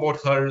verbatim about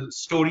her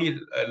story,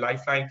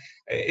 Lifeline.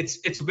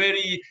 It's a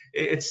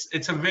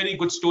very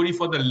good story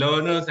for the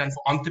learners and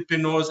for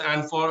entrepreneurs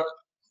and for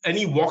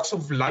any walks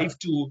of life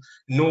to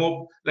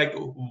know like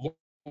what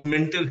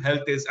mental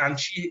health is. And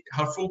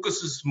her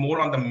focus is more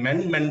on the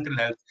mental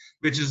health,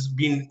 which has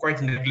been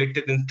quite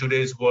neglected in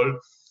today's world.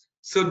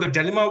 So the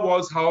dilemma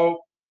was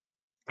how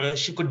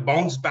she could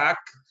bounce back,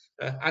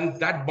 and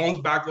that bounce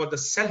back was the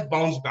self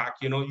bounce back.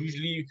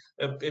 Usually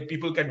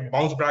people can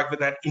bounce back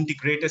with that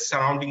integrated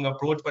surrounding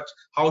approach, but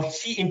how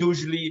she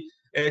individually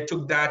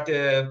took that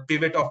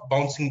pivot of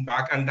bouncing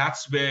back, and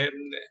that's where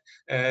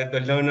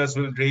the learners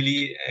will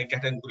really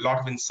get a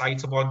lot of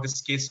insights about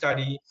this case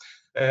study.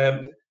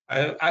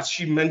 As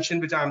she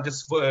mentioned, which I'm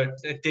just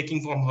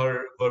taking from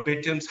her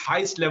verbatims,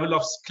 highest level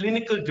of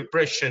clinical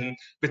depression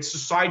with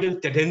suicidal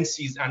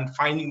tendencies and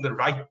finding the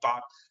right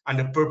path and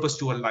a purpose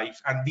to her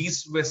life. And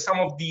these were some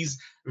of these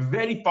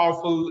very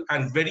powerful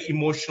and very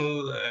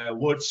emotional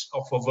words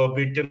of her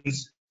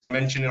verbatims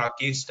mentioned in our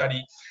case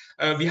study.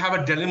 We have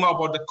a dilemma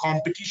about the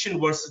competition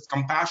versus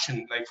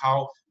compassion, like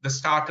how the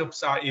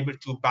startups are able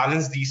to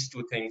balance these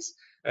two things.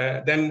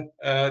 Then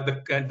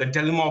the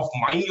dilemma of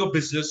mind your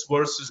business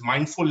versus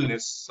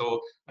mindfulness.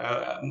 So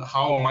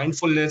how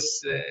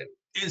mindfulness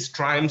is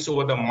triumphs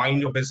over the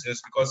mind your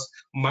business, because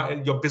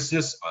your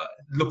business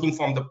looking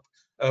from the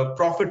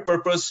profit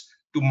purpose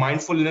to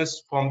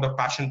mindfulness from the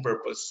passion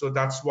purpose. So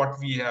that's what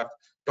we have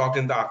talked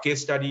in the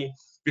case study.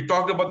 We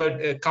talked about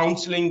the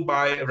counseling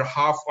by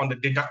Rahaf on the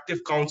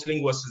deductive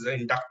counseling versus the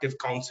inductive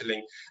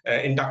counseling.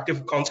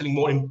 Inductive counseling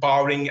more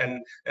empowering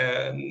and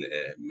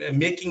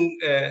making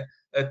a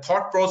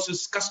thought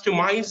process,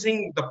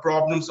 customizing the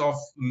problems of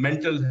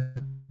mental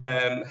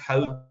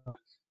health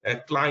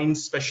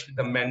clients, especially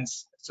the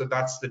men's. So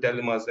that's the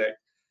dilemmas there.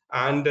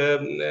 And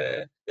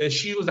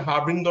she was the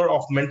harbinger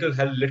of mental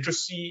health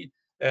literacy.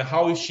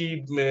 How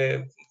she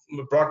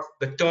brought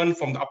the turn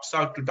from the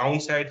upside to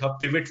downside. Her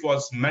pivot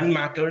was men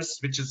matters,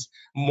 which is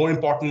more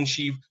important.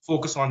 She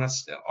focused on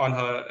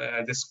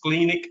her this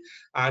clinic,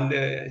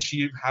 and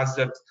she has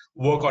that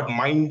work on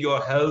mind your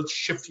health,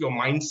 shift your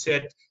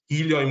mindset,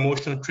 heal your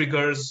emotional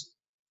triggers,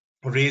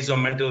 raise your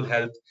mental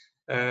health.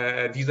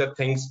 These are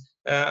things.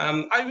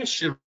 I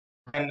wish I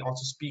can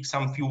also speak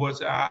some few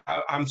words.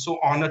 I'm so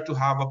honored to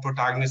have a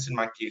protagonist in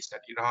my case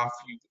study. Rahaf,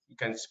 you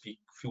can speak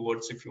a few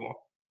words if you want.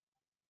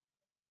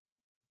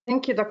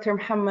 Thank you, Dr.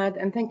 Muhammad,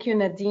 and thank you,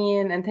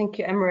 Nadine, and thank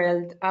you,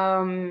 Emerald.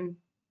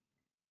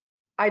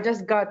 I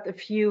just got a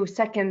few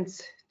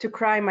seconds to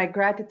cry my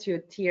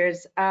gratitude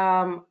tears.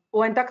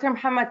 When Dr.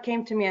 Muhammad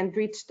came to me and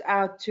reached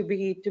out to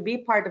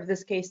be part of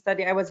this case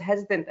study, I was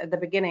hesitant at the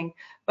beginning,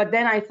 but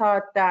then I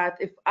thought that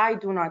if I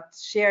do not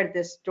share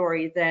this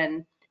story,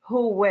 then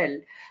who will?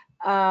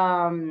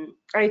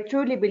 I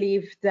truly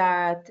believe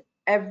that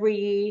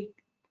every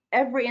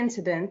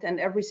incident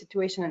and every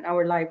situation in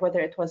our life, whether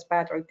it was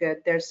bad or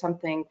good, there's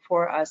something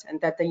for us,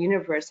 and that the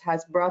universe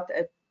has brought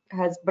it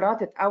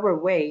our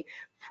way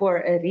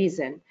for a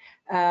reason.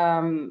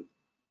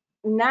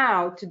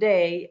 Now,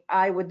 today,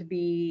 I would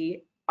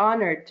be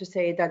honored to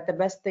say that the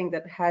best thing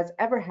that has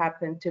ever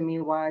happened to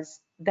me was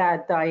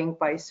Dad dying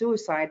by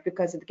suicide,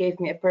 because it gave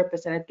me a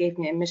purpose and it gave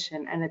me a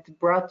mission, and it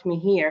brought me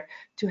here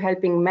to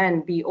helping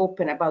men be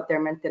open about their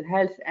mental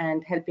health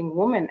and helping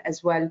women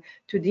as well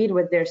to deal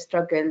with their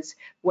struggles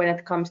when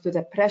it comes to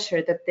the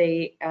pressure that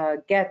they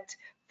get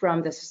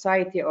from the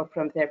society or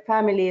from their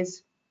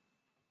families,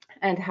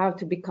 and how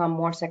to become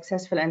more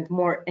successful and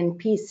more in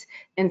peace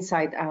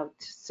inside out.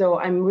 So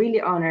I'm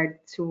really honored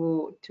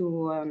to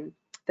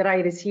that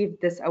I received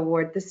this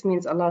award. This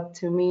means a lot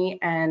to me,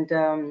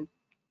 and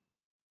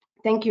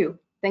thank you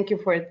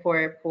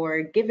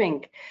for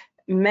giving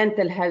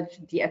mental health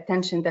the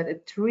attention that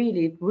it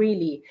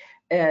really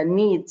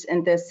needs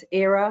in this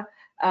era.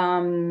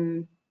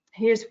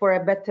 Here's for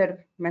a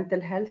better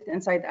mental health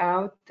inside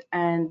out,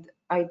 and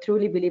I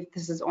truly believe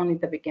this is only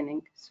the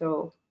beginning.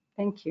 So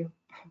thank you.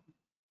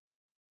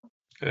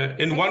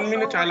 In 1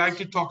 minute, I like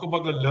to talk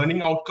about the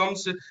learning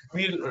outcomes.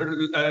 We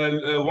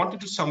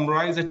wanted to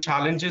summarize the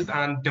challenges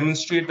and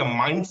demonstrate the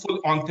mindful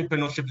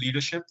entrepreneurship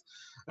leadership.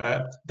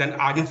 Then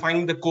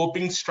identifying the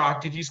coping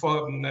strategies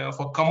for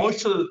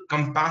commercial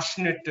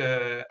compassionate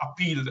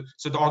appeal.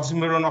 So the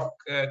oxymoron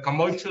of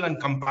commercial and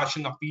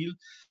compassion appeal.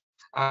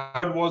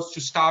 was to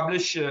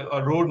establish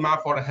a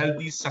roadmap for a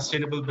healthy,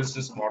 sustainable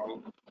business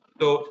model.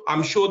 So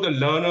I'm sure the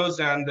learners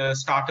and the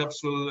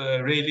startups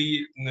will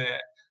really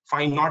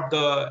find not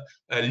the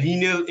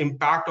linear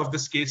impact of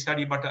this case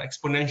study, but the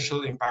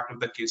exponential impact of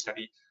the case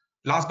study.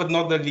 Last but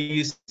not the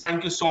least,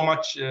 thank you so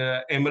much,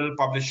 Emerald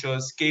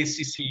Publishers,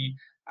 KCC,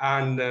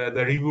 and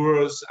the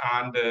reviewers,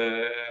 and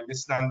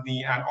Ms.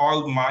 Nandini, and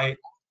all my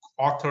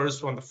authors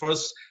from the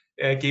first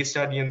case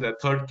study and the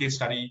third case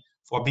study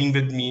for being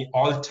with me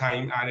all the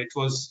time. And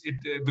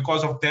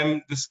because of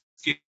them, this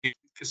case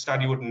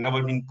study would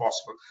never been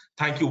possible.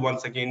 Thank you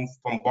once again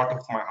from the bottom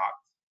of my heart.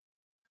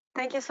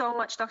 Thank you so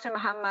much, Dr.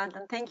 Muhammad,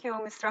 and thank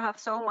you, Ms. Rahaf,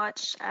 so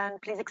much.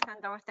 And please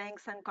extend our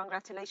thanks and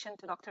congratulations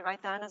to Dr.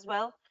 Raitan as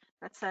well.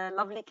 That's a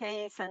lovely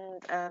case,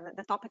 and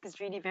the topic is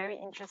really very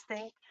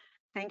interesting.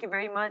 Thank you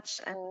very much,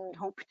 and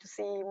hope to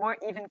see more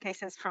even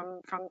cases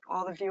from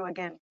all of you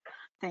again.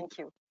 Thank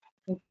you.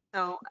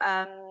 So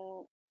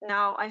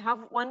now I have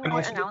one more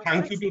announcement.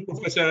 Thank you to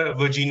Professor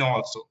Virginia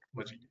also.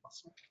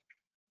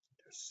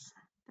 Yes.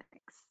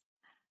 Thanks.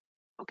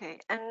 Okay,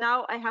 and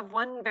now I have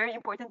one very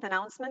important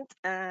announcement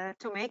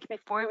to make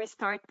before we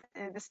start.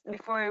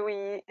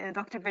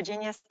 Dr.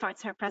 Virginia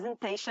starts her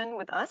presentation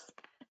with us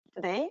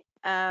today.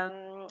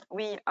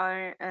 We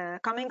are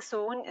coming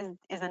soon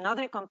is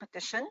another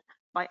competition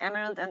by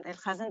Emerald and El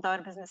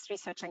Khazendar Business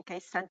Research and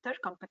Case Center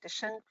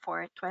competition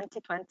for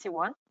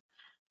 2021.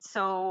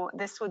 So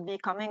this would be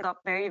coming up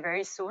very,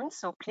 very soon.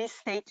 So please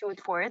stay tuned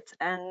for it.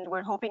 And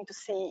we're hoping to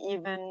see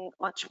even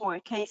much more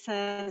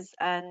cases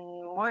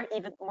and more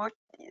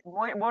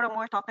and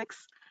more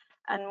topics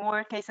and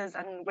more cases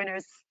and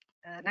winners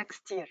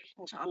next year,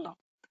 inshallah.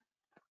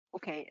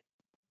 Okay.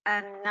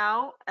 And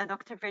now,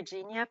 Dr.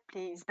 Virginia,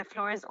 please, the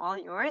floor is all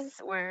yours.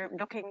 We're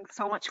looking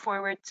so much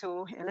forward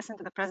to listen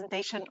to the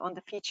presentation on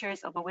the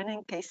features of a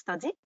winning case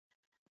study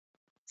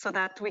so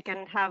that we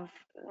can have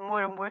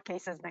more and more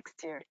cases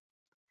next year.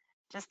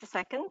 Just a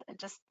second, I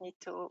just need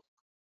to.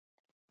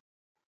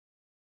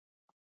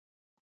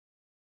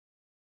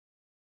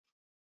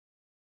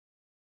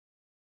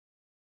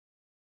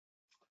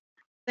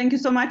 Thank you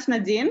so much,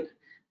 Nadine.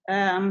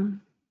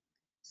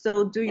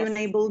 So do you Yes.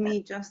 enable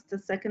me just a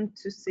second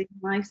to see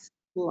my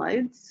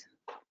slides?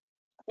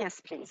 Yes,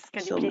 please.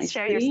 Can Show you my please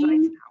share your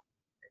screen. slides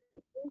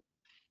now?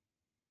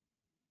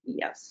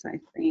 Yes, I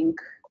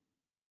think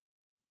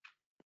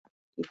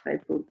if I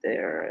put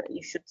there,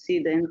 you should see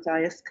the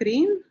entire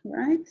screen,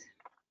 right?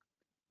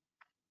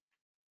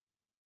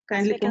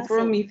 Kindly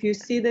confirm if you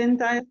see the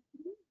entire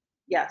screen.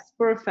 Yes,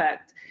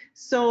 perfect.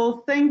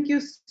 So thank you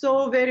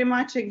so very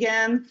much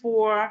again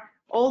for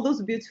all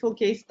those beautiful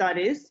case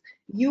studies.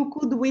 You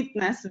could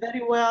witness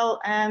very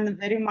well and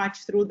very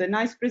much through the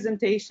nice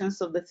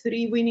presentations of the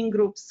three winning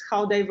groups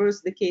how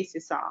diverse the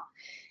cases are.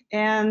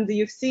 And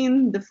you've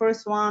seen the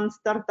first one,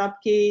 startup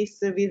case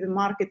with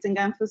marketing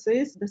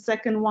emphasis. The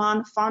second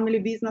one, family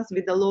business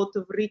with a lot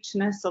of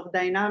richness of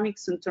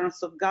dynamics in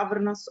terms of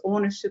governance,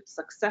 ownership,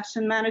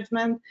 succession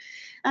management.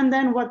 And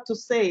then what to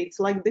say, it's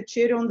like the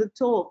cherry on the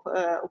top.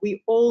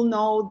 We all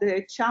know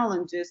the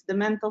challenges, the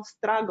mental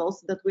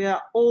struggles that we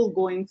are all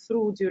going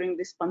through during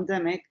this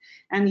pandemic.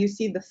 And you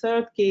see the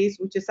third case,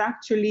 which is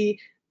actually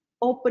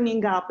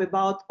opening up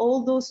about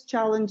all those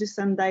challenges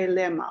and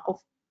dilemma of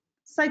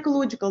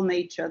psychological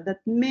nature that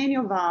many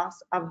of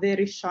us are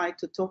very shy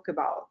to talk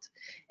about.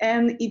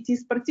 And it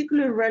is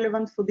particularly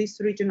relevant for this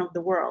region of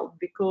the world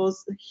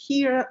because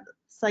here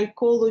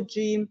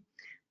psychology,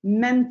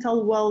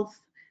 mental wealth,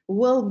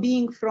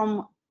 well-being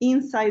from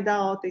inside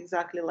out,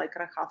 exactly like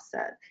Rahaf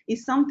said,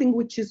 is something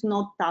which is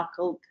not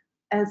tackled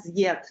as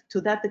yet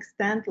to that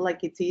extent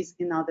like it is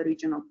in other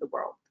regions of the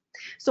world.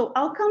 So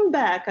I'll come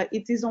back.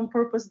 It is on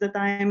purpose that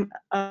I'm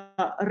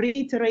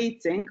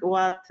reiterating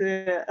what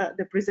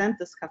the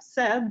presenters have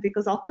said,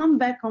 because I'll come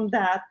back on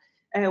that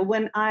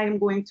when I'm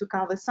going to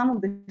cover some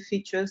of the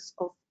features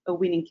of a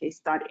winning case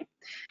study.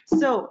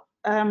 So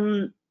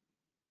I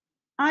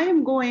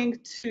am going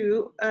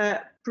to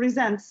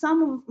present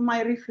some of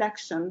my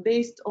reflection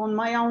based on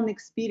my own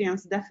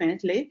experience,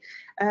 definitely,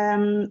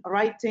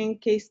 writing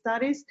case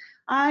studies.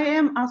 I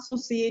am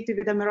associated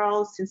with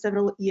Emerald since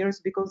several years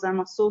because I'm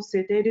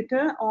associate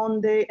editor on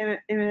the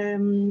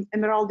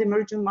Emerald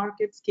Emerging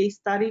Markets case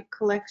study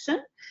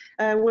collection,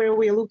 where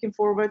we're looking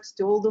forward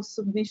to all those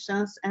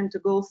submissions and to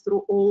go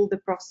through all the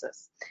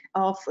process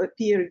of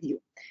peer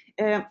review.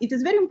 It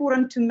is very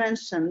important to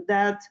mention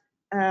that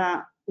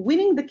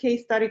winning the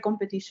case study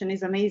competition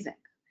is amazing,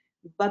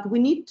 but we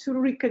need to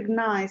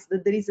recognize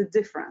that there is a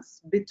difference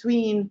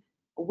between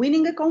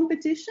winning a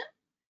competition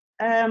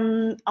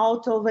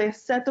out of a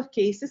set of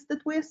cases that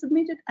were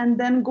submitted and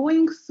then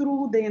going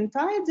through the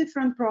entire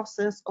different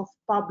process of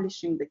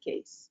publishing the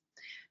case.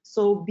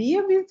 So be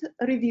with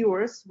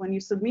reviewers when you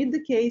submit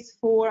the case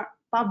for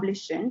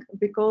publishing,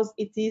 because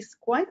it is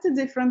quite a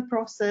different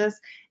process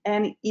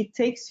and it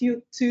takes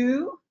you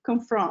to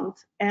confront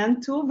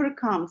and to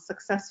overcome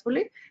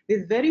successfully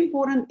with very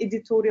important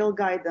editorial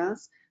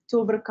guidance to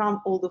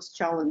overcome all those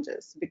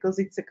challenges, because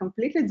it's a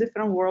completely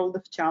different world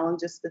of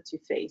challenges that you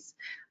face.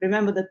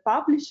 Remember that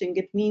publishing,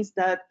 it means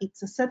that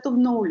it's a set of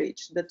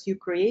knowledge that you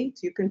create,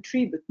 you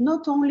contribute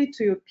not only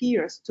to your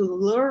peers, to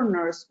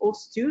learners or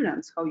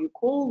students, how you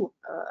call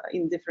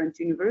in different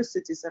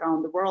universities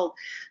around the world.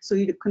 So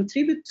you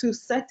contribute to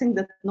setting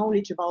that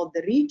knowledge about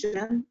the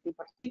region, in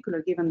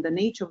particular, given the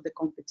nature of the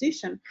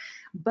competition,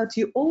 but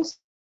you also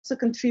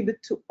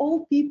contribute to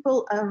all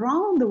people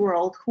around the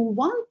world who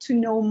want to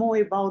know more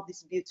about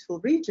this beautiful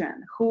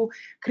region, who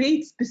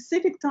create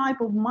specific type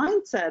of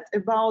mindset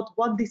about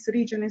what this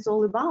region is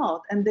all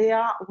about. And they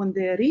are, when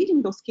they are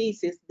reading those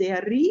cases, they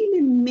are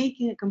really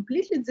making a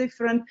completely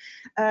different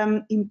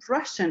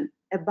impression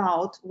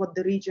about what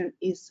the region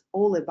is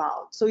all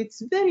about. So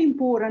it's very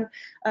important,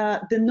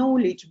 the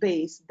knowledge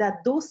base,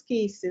 that those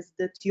cases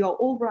that you are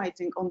all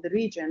writing on the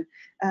region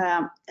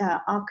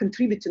are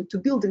contributing to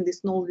building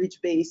this knowledge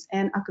base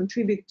and are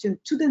contributing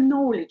to the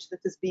knowledge that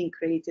is being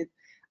created,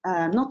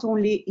 not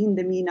only in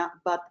the MENA,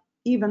 but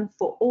even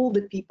for all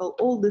the people,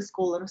 all the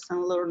scholars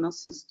and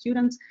learners,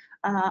 students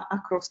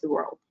across the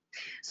world.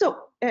 So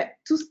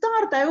to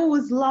start, I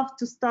always love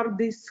to start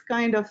this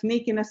kind of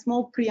making a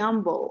small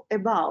preamble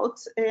about,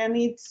 and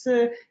it's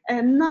a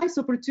nice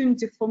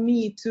opportunity for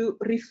me to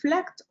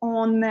reflect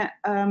on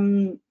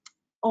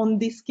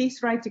this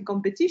case writing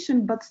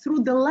competition, but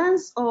through the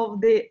lens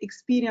of the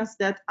experience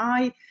that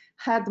I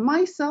had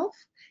myself,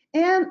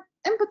 and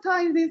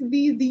empathize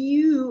with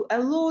you, a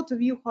lot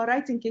of you who are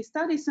writing case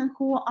studies and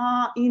who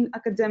are in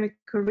academic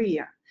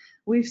career.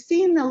 We've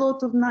seen a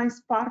lot of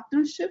nice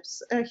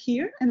partnerships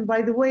here, and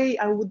by the way,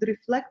 I would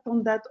reflect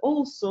on that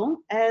also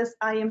as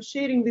I am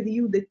sharing with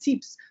you the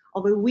tips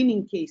of a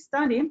winning case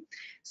study,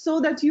 so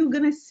that you're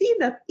gonna see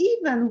that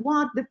even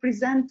what the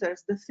presenters,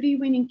 the 3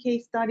 winning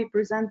case study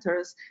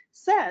presenters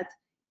said,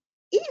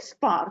 is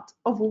part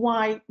of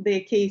why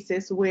their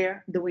cases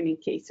were the winning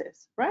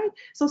cases, right?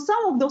 So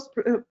some of those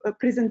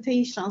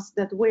presentations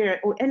that were,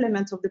 or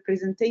elements of the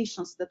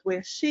presentations that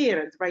were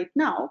shared right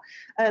now,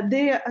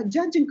 the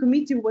judging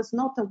committee was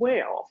not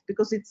aware of,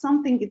 because it's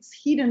something it's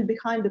hidden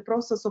behind the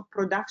process of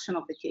production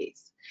of the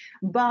case.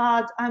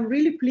 But I'm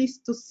really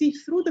pleased to see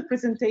through the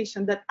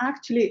presentation that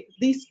actually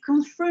this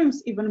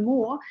confirms even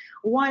more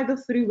why the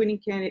 3 winning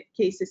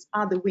cases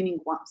are the winning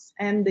ones.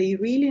 And they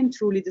really and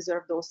truly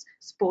deserve those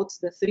spots,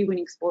 the 3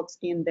 winning spots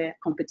in the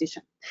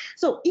competition.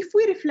 So if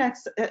we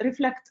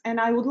reflect,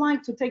 and I would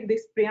like to take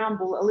this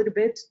preamble a little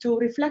bit to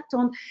reflect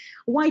on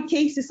why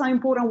cases are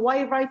important,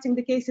 why writing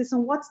the cases,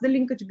 and what's the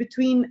linkage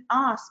between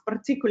us,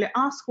 particularly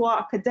us who are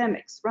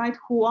academics, right,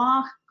 who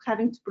are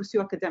having to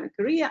pursue academic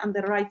career and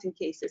they're writing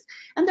cases.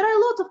 And there are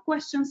a lot of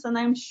questions, and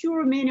I'm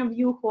sure many of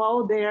you who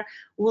are out there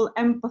will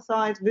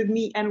empathize with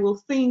me and will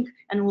think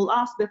and will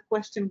ask that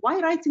question, why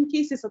writing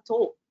cases at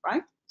all,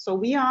 right? So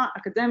we are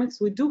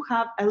academics, we do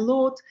have a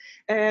lot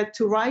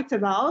to write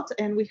about,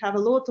 and we have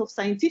a lot of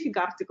scientific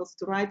articles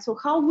to write. So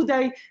how would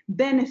I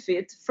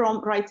benefit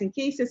from writing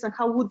cases, and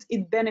how would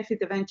it benefit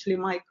eventually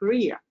my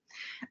career?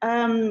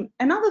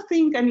 Another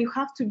thing, and you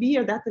have to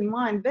bear that in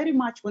mind very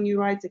much when you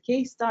write a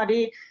case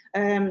study,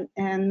 and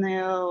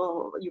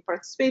you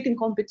participate in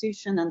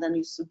competition, and then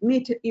you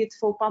submit it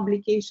for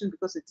publication,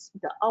 because it's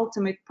the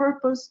ultimate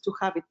purpose to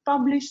have it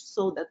published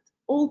so that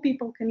all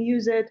people can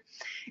use it.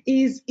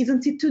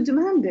 Isn't it too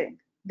demanding?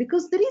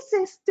 Because there is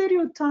a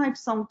stereotype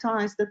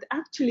sometimes that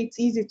actually it's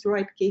easy to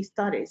write case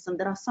studies, and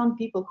there are some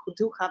people who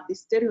do have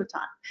this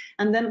stereotype.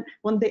 And then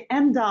when they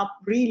end up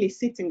really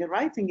sitting and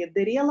writing it,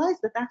 they realize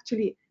that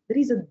actually there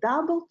is a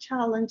double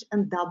challenge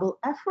and double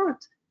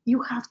effort.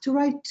 You have to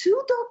write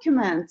 2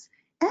 documents,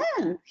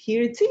 and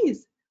here it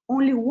is.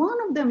 Only one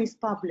of them is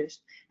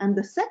published. And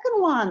the second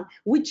one,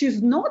 which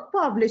is not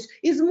published,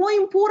 is more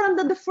important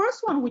than the first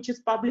one, which is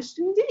published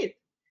indeed.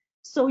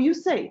 So you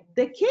say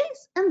the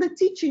case and the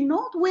teaching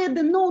note, where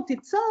the note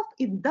itself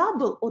is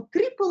double or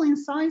triple in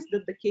size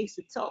than the case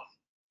itself.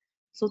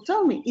 So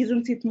tell me,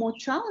 isn't it more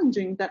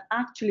challenging than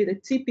actually the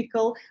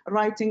typical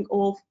writing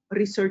of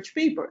research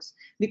papers?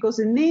 Because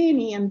in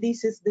many, and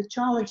this is the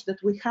challenge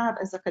that we have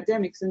as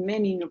academics in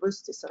many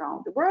universities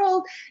around the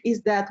world,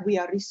 is that we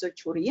are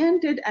research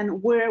oriented,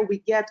 and where we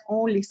get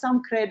only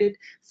some credit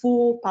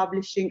for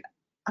publishing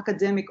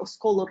academic or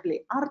scholarly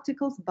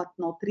articles, but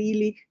not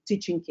really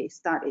teaching case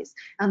studies.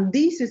 And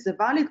this is a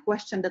valid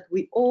question that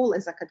we all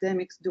as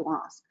academics do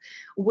ask.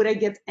 Would I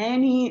get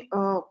any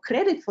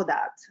credit for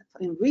that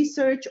in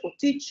research or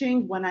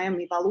teaching when I am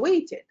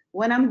evaluated,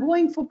 when I'm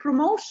going for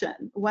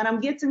promotion, when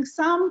I'm getting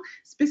some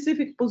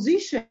specific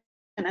position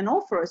and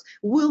offers?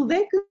 Will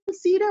they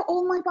consider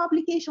all my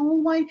publication,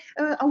 all my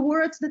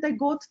awards that I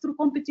got through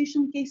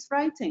competition case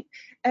writing?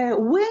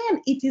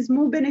 When it is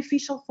more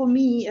beneficial for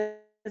me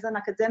as an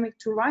academic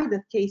to write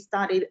that case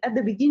study at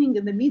the beginning,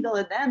 in the middle,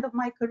 at the end of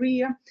my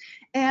career?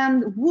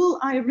 And will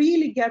I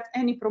really get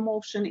any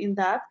promotion in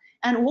that?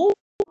 And what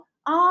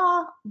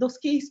are those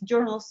case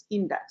journals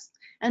indexed?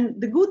 And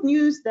the good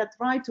news that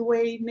right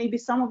away, maybe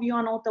some of you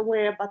are not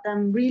aware, but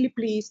I'm really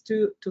pleased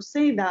to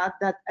say that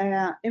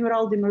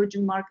Emerald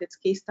Emerging Markets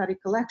Case Study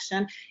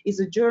Collection is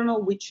a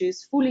journal which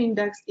is fully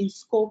indexed in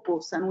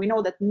Scopus. And we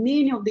know that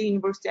many of the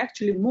university,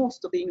 actually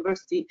most of the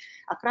university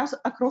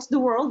across the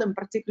world, and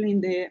particularly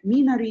in the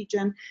MENA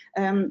region,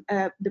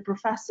 the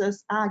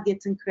professors are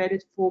getting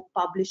credit for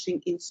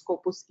publishing in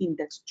Scopus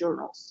index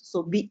journals.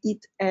 So be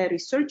it a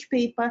research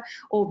paper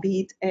or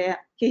be it a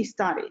case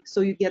study,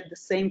 so you get the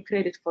same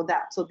credit for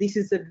that. So this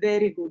is a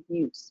very good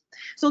news.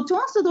 So to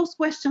answer those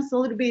questions a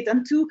little bit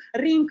and to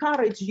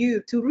re-encourage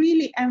you to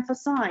really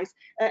emphasize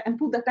and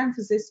put that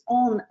emphasis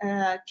on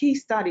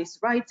case studies,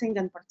 writing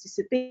and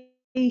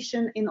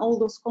participation in all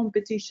those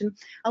competitions,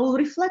 I will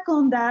reflect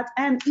on that,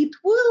 and it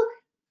will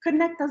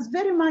connect us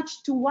very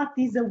much to what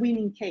is a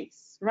winning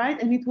case,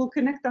 right? And it will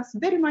connect us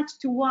very much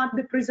to what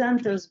the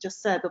presenters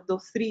just said of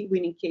those 3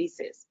 winning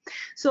cases.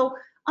 So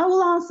I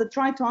will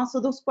try to answer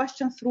those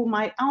questions through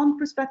my own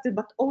perspective,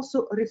 but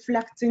also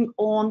reflecting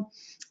on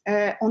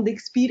the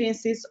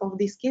experiences of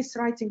this case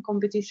writing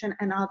competition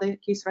and other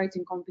case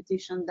writing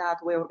competition that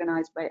were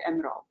organized by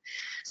Emerald.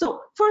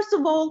 So first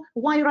of all,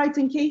 why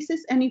writing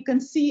cases? And you can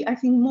see, I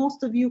think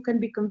most of you can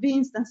be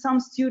convinced, and some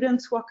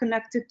students who are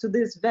connected to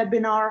this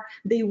webinar,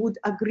 they would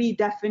agree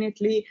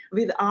definitely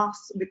with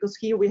us, because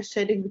here we are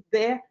sharing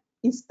their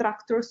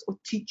instructors or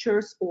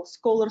teachers or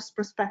scholars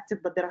perspective,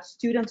 but there are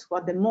students who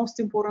are the most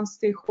important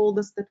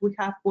stakeholders that we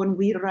have when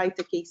we write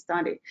a case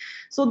study.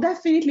 So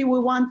definitely we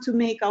want to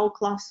make our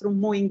classroom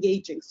more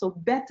engaging, so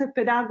better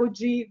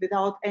pedagogy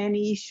without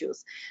any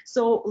issues.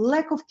 So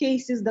lack of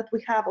cases that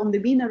we have on the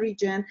MENA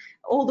region,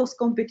 all those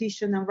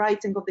competition and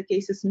writing of the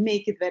cases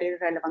make it very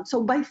relevant.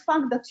 So by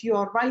fact that you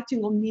are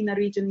writing on MENA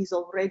region is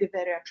already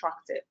very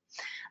attractive.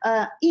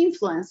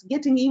 Influence,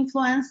 getting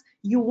influence,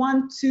 you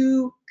want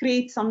to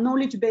create some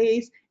knowledge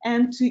base,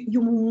 and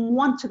you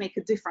want to make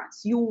a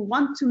difference. You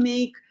want to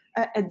make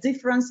a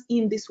difference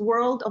in this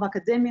world of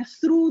academia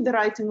through the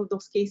writing of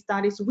those case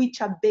studies,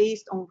 which are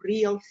based on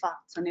real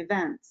facts and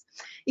events.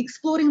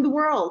 Exploring the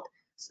world,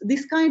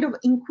 this kind of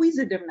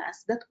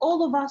inquisitiveness that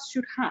all of us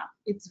should have,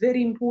 it's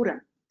very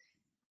important.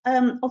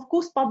 Of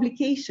course,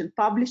 publication,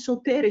 publish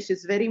or perish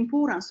is very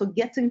important. So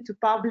getting to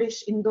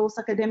publish in those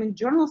academic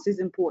journals is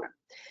important.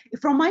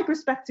 From my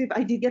perspective,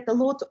 I did get a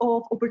lot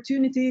of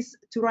opportunities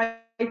to write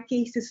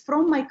cases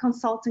from my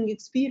consulting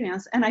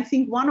experience. And I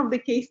think one of the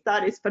case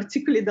studies,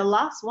 particularly the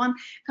last one,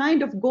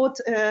 kind of got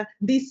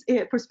this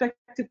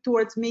perspective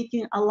towards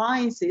making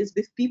alliances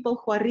with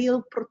people who are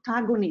real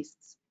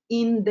protagonists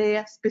in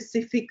their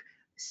specific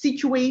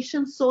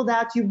situation, so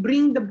that you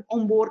bring them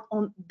on board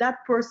on that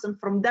person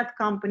from that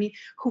company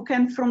who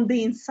can, from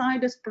the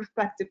insider's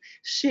perspective,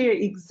 share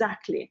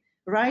exactly,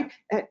 right,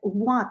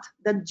 what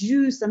that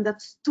juice and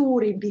that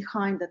story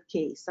behind that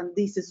case. And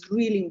this is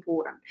really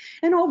important.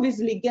 And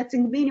obviously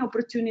getting many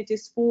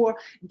opportunities for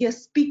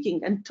guest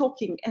speaking and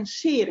talking and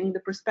sharing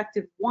the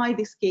perspective why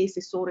this case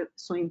is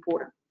so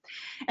important.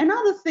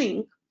 Another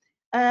thing,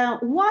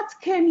 what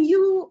can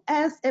you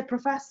as a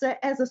professor,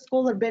 as a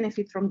scholar,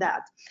 benefit from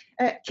that?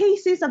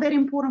 Cases are very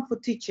important for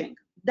teaching,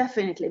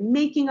 definitely.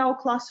 Making our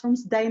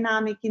classrooms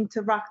dynamic,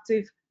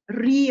 interactive,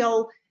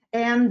 real,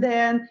 and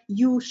then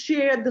you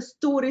share the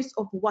stories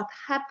of what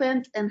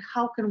happened and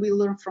how can we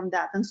learn from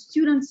that. And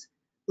students,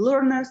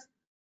 learners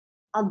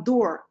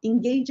adore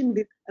engaging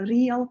with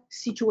real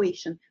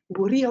situation,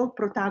 real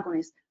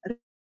protagonists,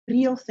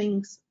 real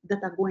things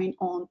that are going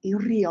on in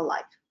real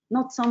life,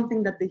 not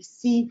something that they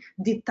see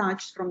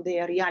detached from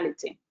their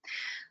reality.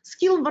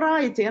 Skill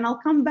variety, and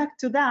I'll come back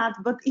to that,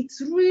 but it's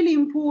really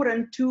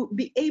important to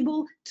be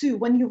able to,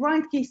 when you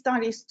write case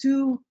studies,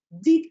 to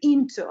dig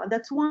into.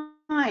 That's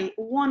why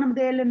one of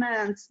the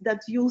elements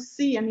that you'll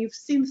see and you've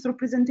seen through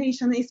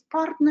presentation is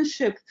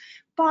partnership,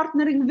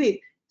 partnering with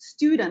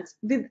students,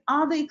 with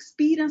other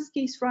experienced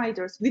case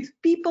writers, with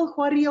people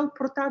who are real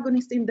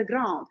protagonists in the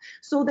ground,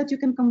 so that you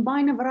can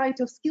combine a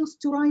variety of skills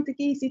to write a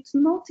case. It's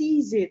not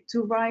easy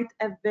to write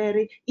a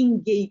very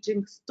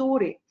engaging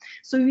story.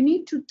 So you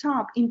need to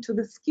tap into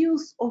the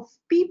skills of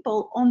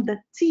people on the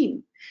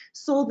team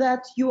so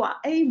that you are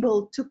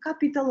able to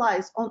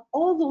capitalize on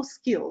all those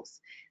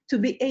skills to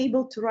be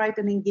able to write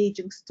an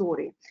engaging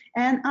story.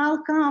 And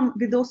I'll come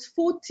with those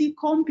 40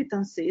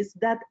 competencies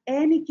that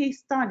any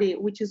case study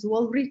which is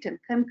well written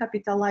can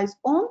capitalize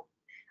on.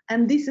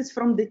 And this is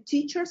from the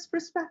teacher's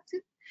perspective.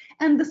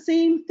 And the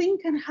same thing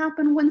can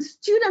happen when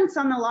students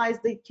analyze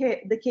the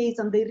case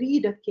and they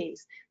read a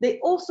case. They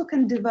also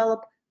can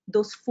develop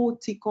those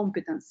 40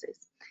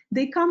 competencies.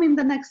 They come in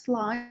the next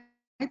slide.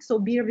 So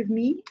bear with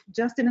me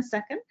just in a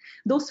second.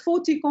 Those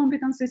 40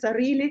 competencies are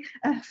really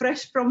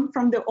fresh from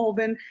the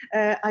oven,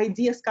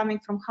 ideas coming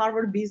from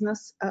Harvard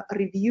Business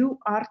Review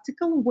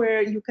article,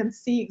 where you can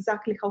see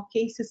exactly how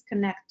cases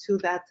connect to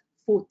that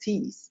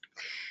 40s.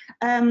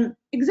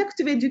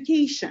 Executive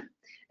education.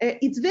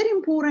 it's very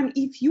important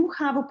if you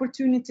have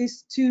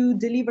opportunities to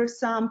deliver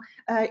some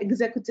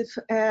executive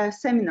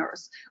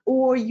seminars,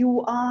 or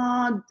you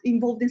are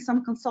involved in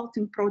some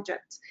consulting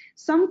projects.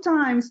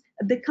 Sometimes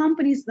the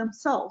companies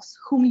themselves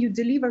whom you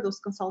deliver those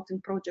consulting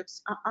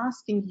projects are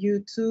asking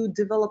you to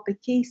develop a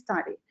case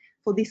study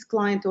for this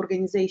client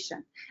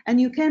organization.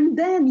 And you can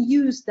then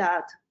use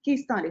that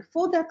case study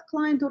for that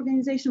client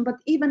organization, but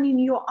even in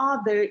your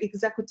other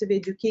executive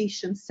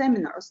education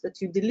seminars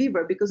that you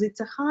deliver, because it's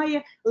a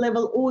higher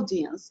level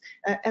audience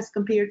as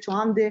compared to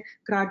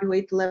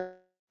undergraduate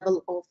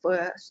level of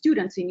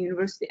students in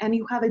university, and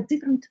you have a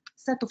different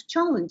set of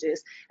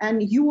challenges,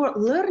 and your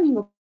learning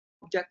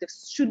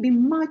objectives should be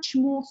much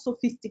more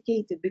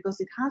sophisticated, because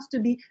it has to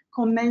be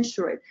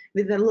commensurate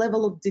with the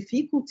level of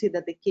difficulty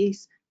that the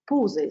case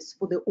poses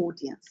for the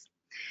audience.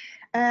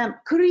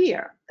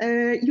 Career,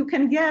 you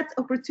can get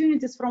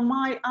opportunities from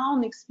my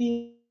own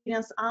experience.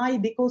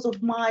 Because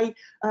of my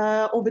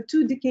over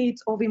 2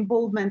 decades of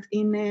involvement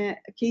in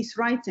case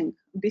writing,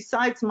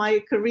 besides my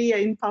career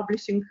in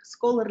publishing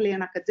scholarly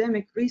and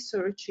academic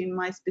research in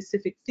my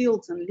specific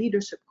fields and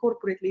leadership,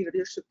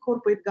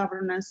 corporate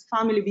governance,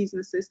 family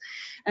businesses,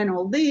 and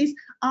all these,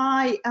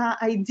 I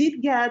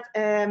did get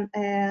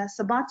a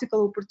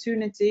sabbatical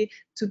opportunity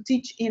to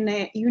teach in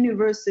a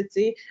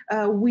university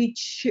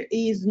which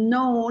is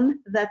known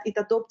that it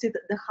adopted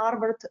the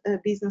Harvard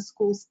Business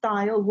School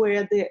style,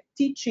 where the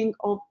teaching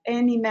of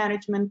any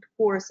management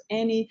course,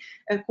 any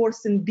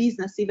course in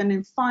business, even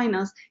in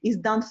finance, is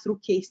done through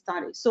case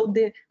study. So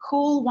the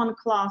whole one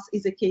class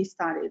is a case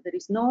study. There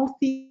is no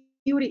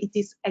theory, it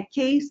is a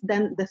case,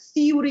 then the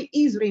theory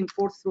is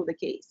reinforced through the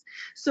case.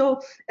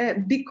 So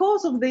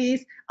because of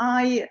this,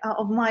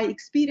 of my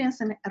experience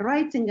in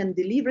writing and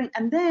delivering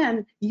and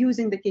then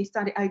using the case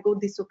study, I got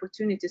this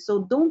opportunity.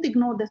 So don't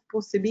ignore the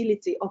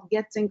possibility of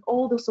getting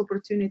all those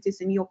opportunities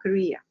in your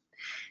career.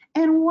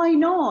 And why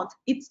not?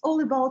 It's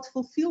all about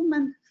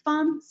fulfillment,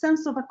 fun,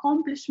 sense of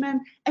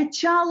accomplishment, a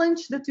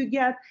challenge that you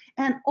get,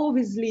 and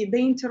obviously the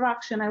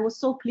interaction. I was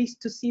so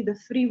pleased to see the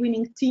 3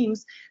 winning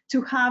teams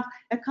to have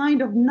a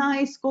kind of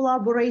nice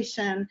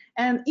collaboration,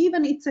 and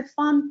even it's a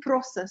fun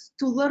process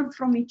to learn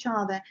from each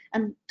other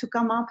and to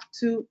come up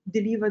to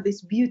deliver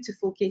this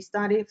beautiful case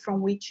study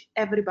from which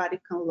everybody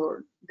can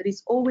learn. There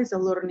is always a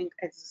learning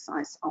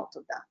exercise out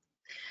of that.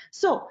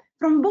 So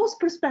from both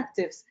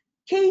perspectives,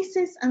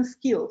 cases and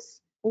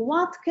skills,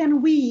 what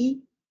can we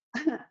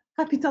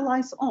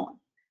capitalize on?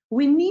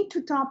 We need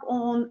to tap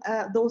on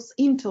those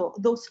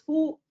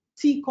 4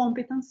 T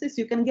competencies.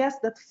 You can guess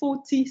that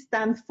 4 T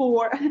stand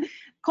for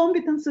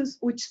competencies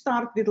which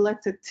start with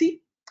letter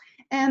T.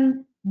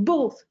 And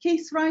both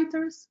case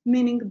writers,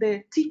 meaning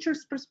the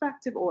teacher's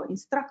perspective or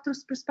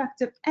instructor's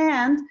perspective,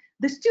 and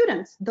the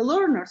students, the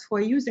learners who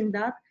are using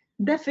that,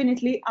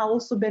 definitely are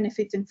also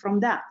benefiting from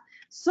that.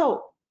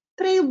 So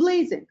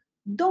trailblazing.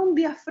 Don't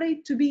be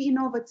afraid to be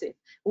innovative.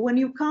 When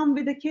you come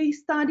with a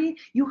case study,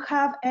 you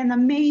have an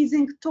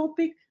amazing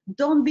topic.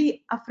 Don't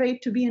be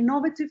afraid to be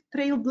innovative.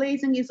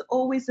 Trailblazing is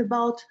always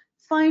about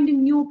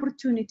finding new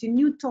opportunity,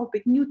 new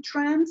topic, new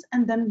trends,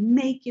 and then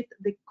make it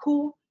the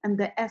core and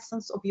the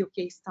essence of your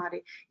case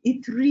study.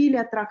 It really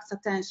attracts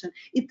attention.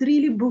 It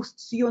really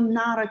boosts your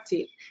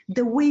narrative,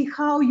 the way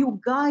how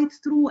you guide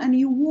through and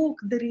you walk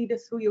the reader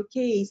through your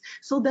case,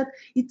 so that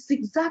it's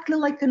exactly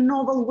like a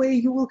novel where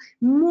you will,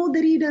 more the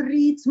reader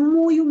reads,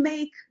 more you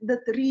make that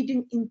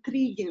reading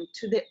intriguing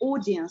to the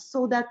audience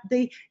so that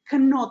they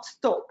cannot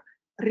stop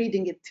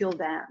reading it till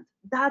the end.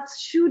 That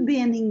should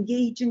be an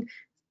engaging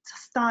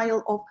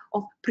style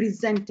of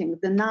presenting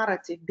the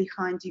narrative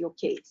behind your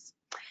case.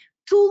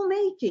 Tool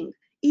making.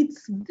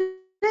 It's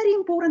very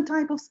important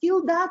type of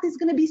skill that is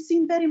going to be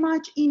seen very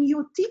much in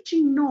your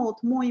teaching note,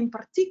 more in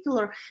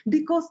particular,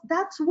 because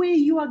that's where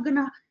you are going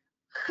to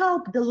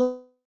help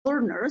the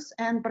learners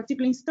and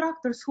particularly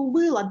instructors who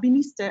will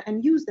administer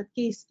and use that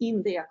case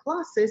in their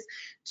classes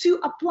to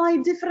apply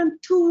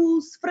different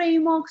tools,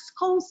 frameworks,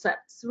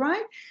 concepts,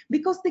 right?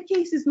 Because the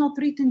case is not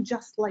written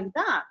just like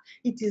that.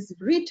 It is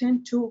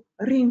written to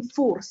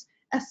reinforce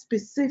a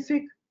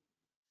specific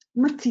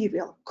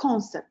material,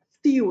 concept,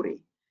 theory.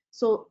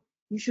 So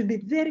you should be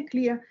very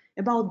clear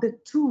about the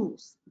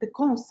tools, the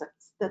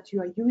concepts that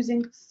you are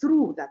using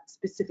through that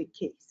specific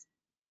case.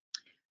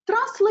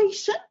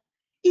 Translation,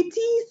 it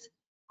is,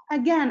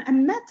 again, a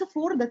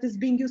metaphor that is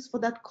being used for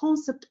that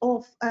concept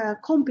of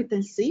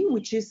competency,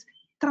 which is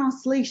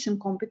translation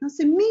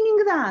competency,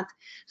 meaning that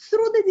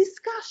through the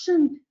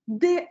discussion,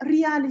 the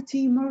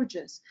reality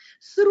emerges.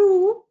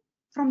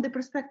 From the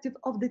perspective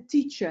of the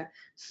teacher,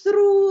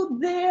 through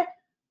the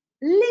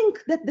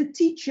link that the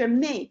teacher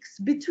makes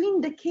between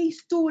the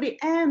case story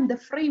and the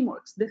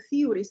frameworks, the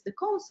theories, the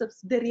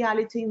concepts, the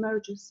reality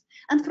emerges.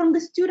 And from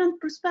the student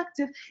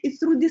perspective, it's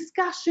through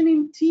discussion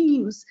in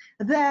teams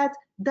that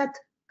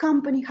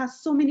company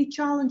has so many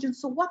challenges.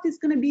 So what is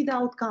going to be the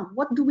outcome?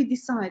 What do we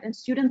decide? And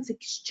students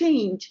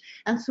exchange.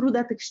 And through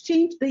that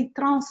exchange, they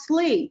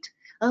translate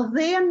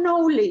their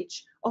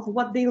knowledge of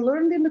what they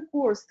learned in the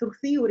course through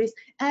theories,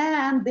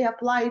 and they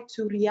apply it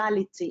to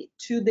reality,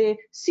 to the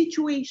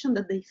situation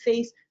that they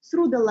face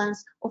through the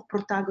lens of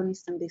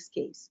protagonists in this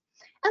case.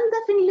 And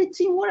definitely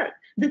teamwork.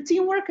 The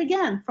teamwork,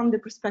 again, from the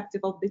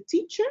perspective of the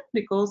teacher,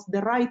 because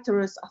the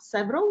writers are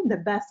several. The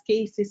best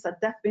cases are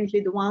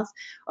definitely the ones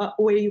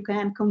where you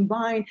can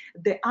combine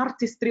the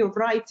artistry of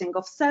writing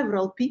of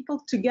several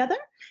people together,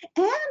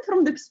 and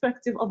from the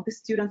perspective of the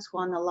students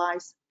who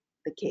analyze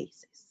the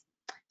cases.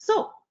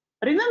 So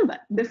remember,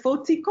 the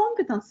 40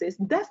 competencies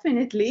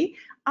definitely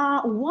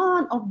are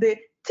one of the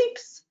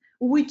tips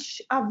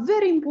which are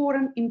very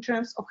important in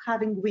terms of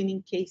having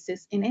winning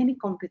cases in any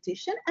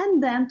competition,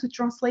 and then to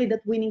translate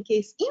that winning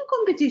case in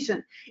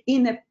competition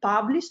in a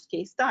published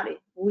case study,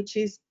 which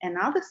is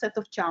another set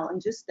of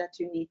challenges that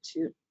you need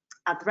to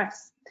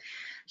address.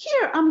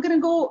 Here, I'm going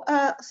to go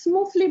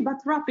smoothly but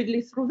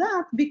rapidly through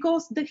that,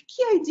 because the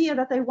key idea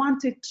that I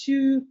wanted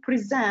to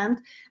present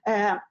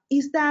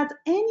is that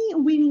any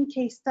winning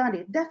case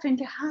study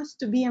definitely has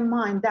to be in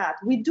mind that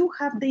we do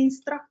have the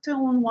instructor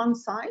on one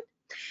side,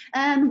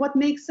 and what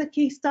makes a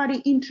case study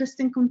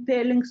interesting,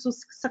 compelling, so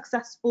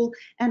successful,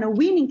 and a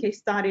winning case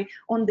study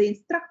on the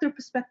instructor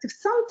perspective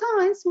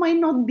sometimes might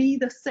not be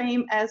the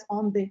same as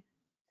on the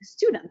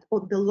student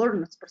or the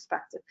learner's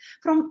perspective.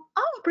 From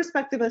our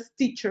perspective as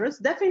teachers,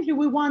 definitely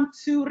we want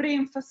to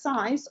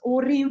re-emphasize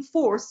or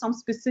reinforce some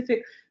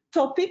specific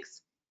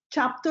topics,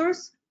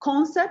 chapters,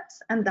 concepts,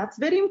 and that's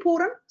very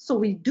important. So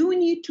we do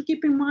need to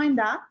keep in mind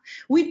that.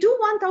 We do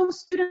want our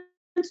students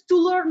to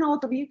learn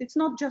out of it. It's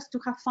not just to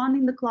have fun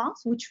in the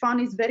class, which fun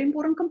is very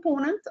important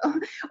component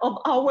of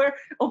our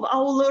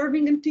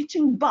learning and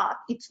teaching, but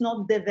it's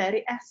not the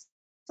very essence.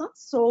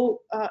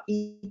 So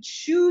it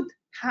should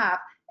have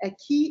a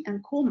key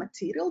and core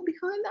material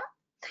behind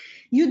that.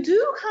 You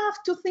do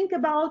have to think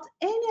about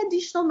any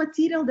additional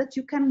material that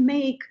you can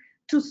make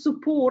to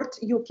support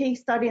your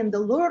case study and the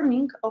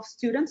learning of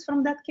students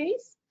from that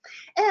case,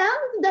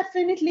 and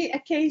definitely a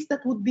case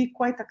that would be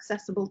quite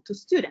accessible to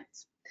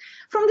students.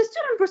 From the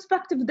student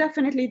perspective,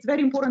 definitely it's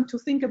very important to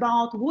think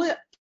about, what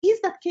is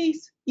that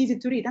case easy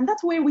to read? And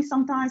that's where we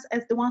sometimes,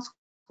 as the ones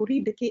who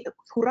read the case,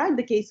 who write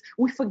the case,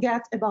 we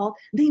forget about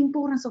the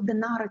importance of the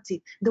narrative,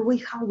 the way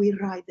how we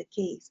write the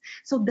case.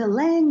 So the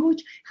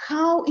language,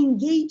 how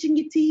engaging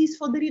it is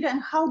for the reader,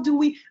 and how do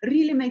we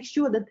really make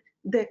sure that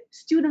the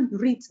student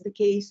reads the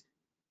case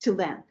to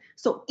them.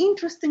 So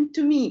interesting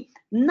to me,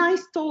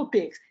 nice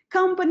topics,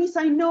 companies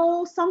I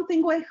know,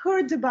 something I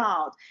heard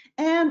about,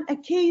 and a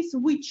case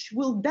which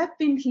will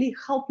definitely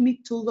help me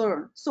to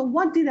learn. So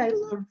what did I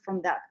learn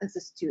from that as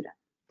a student?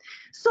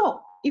 So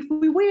if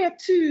we were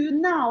to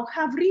now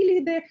have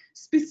really the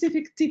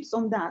specific tips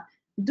on that,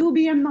 do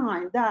bear in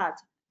mind that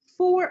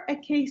for a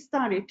case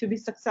study to be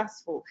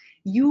successful,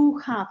 you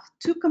have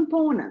two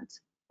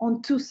components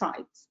on two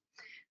sides.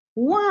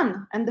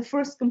 One, and the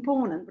first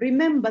component,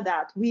 remember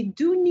that we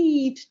do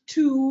need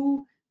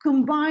to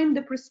combine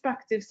the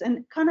perspectives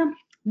and kind of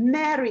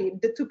marry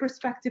the two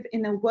perspectives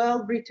in a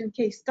well-written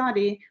case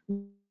study,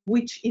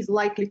 which is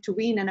likely to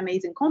win an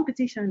amazing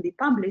competition and be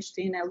published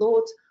in a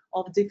lot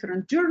of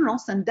different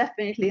journals, and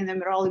definitely in the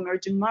Emerald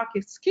Emerging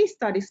Markets Case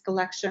Studies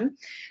collection,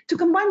 to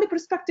combine the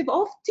perspective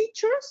of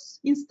teachers,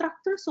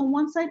 instructors on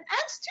one side,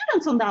 and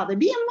students on the other.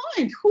 Be in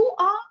mind, who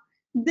are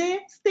the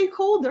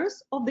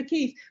stakeholders of the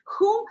case,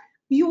 whom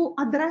you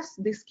address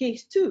this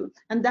case to,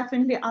 and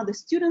definitely are the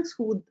students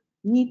who would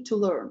need to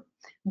learn.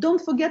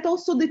 Don't forget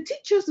also the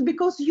teachers,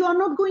 because you are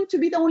not going to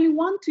be the only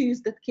one to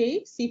use that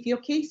case. If your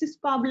case is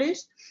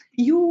published,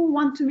 you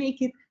want to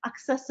make it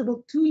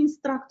accessible to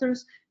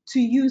instructors to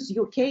use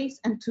your case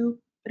and to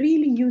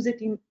really use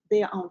it in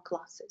their own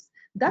classes.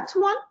 That's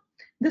one.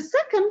 The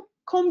second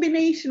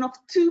combination of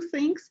two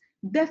things,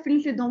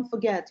 definitely don't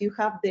forget, you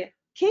have the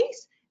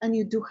case and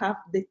you do have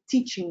the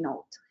teaching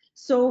note.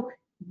 So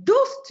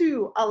those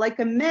two are like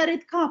a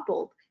married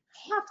couple,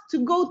 have to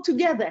go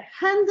together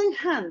hand in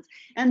hand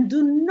and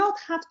do not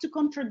have to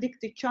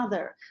contradict each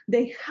other.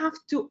 They have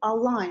to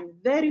align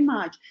very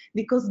much,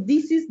 because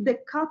this is the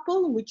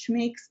couple which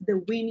makes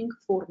the winning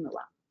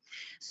formula.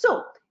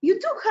 So you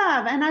do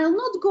have, and I'll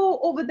not go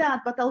over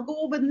that, but I'll go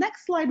over the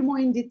next slide more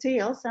in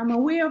details. I'm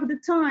aware of the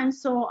time,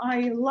 so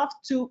I love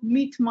to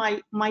meet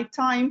my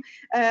time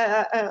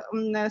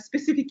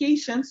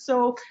specifications.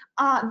 So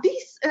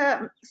these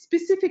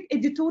specific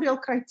editorial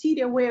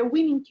criteria where a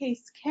winning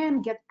case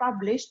can get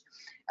published,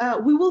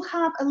 we will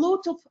have a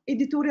lot of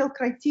editorial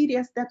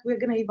criteria that we're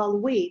going to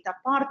evaluate.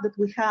 Apart that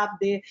we have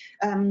the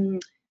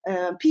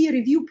peer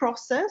review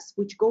process,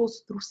 which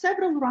goes through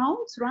several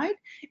rounds, right?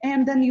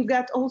 And then you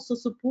get also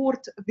support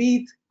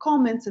with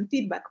comments and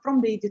feedback from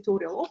the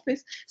editorial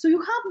office. So you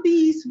have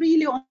these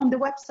really on the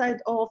website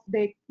of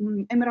the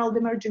Emerald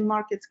Emerging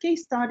Markets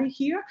case study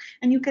here,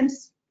 and you can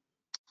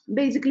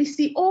basically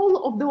see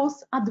all of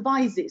those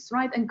advices,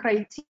 right, and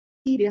criteria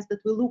that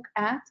we look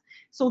at,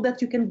 so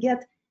that you can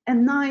get a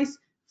nice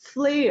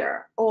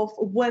flair of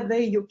whether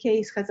your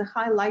case has a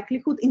high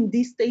likelihood in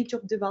this stage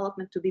of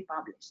development to be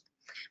published.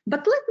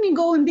 But let me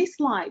go in this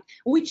slide,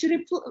 which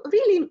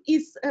really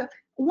is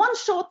one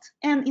shot,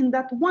 and in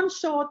that one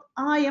shot,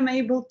 I am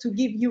able to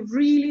give you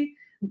really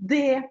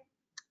the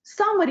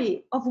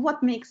summary of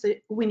what makes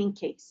a winning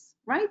case,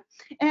 right?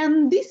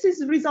 And this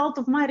is a result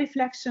of my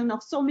reflection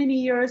of so many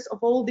years of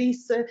all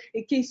these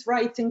case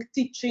writing,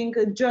 teaching,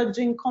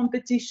 judging,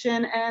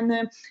 competition,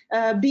 and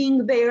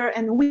being there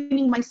and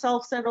winning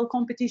myself several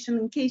competition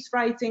in case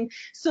writing.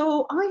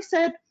 So I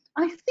said,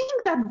 I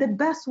think that the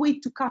best way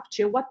to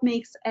capture what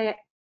makes a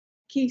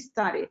case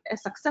study, a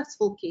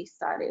successful case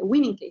study, a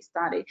winning case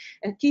study,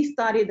 a case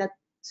study that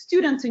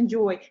students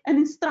enjoy and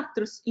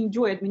instructors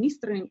enjoy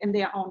administering in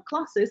their own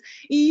classes,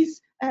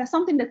 is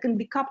something that can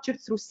be captured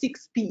through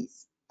 6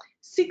 Ps.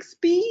 6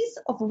 Ps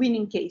of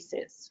winning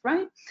cases,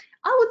 right?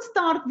 I would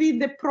start with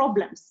the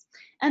problems.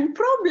 And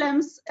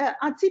problems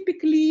are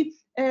typically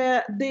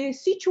the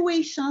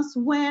situations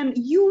when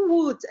you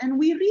would, and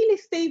we really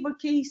favor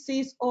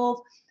cases of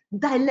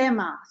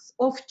dilemmas,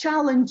 of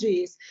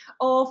challenges,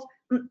 of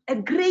a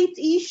great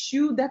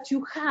issue that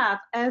you have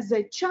as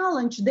a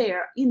challenge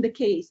there in the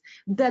case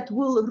that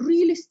will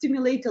really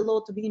stimulate a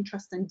lot of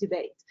interest and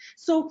debate.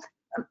 So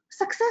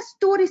success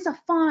stories are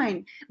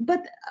fine,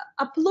 but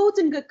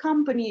uploading a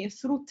company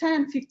through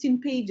 10,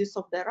 15 pages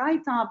of the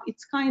write-up,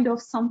 it's kind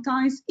of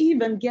sometimes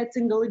even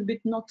getting a little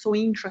bit not so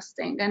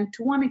interesting and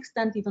to one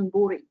extent even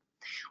boring.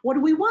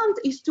 What we want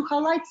is to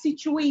highlight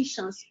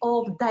situations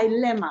of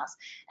dilemmas,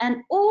 and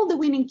all the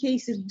winning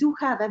cases do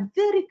have a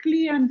very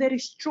clear and very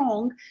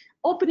strong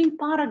opening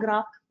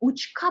paragraph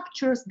which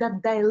captures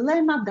that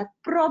dilemma, that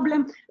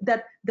problem,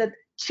 that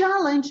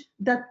challenge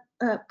that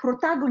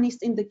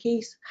protagonists in the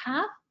case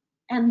have,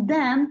 and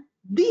then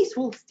this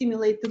will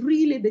stimulate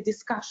really the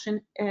discussion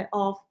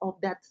of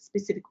that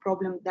specific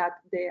problem that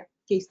the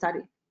case study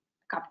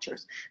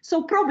captures.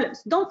 So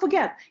problems, don't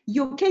forget,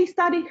 your case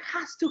study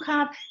has to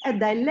have a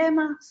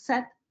dilemma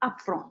set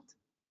up front.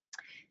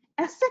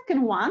 A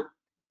second one,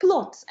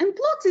 plots. And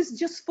plots is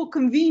just for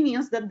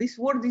convenience that this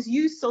word is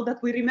used so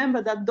that we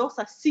remember that those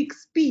are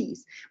 6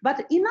 Ps.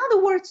 But in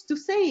other words, to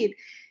say it,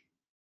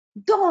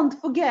 don't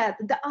forget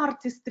the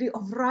artistry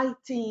of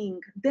writing,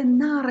 the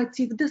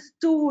narrative, the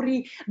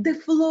story, the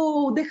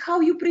flow, the how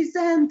you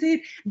present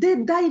it, the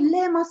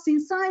dilemmas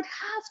inside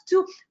have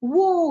to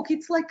walk.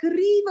 It's like a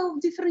river of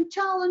different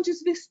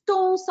challenges with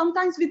stones,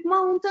 sometimes with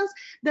mountains,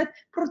 that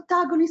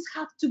protagonists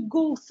have to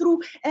go through,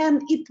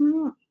 and it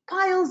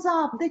piles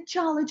up the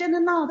challenge and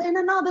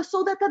another,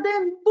 so that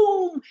then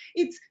boom,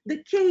 it's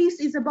the case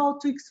is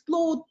about to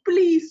explode.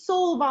 Please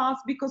solve us,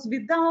 because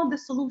without the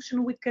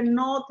solution we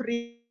cannot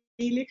really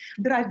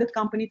drive the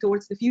company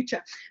towards the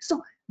future.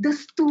 So the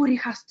story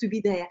has to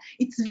be there.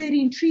 It's very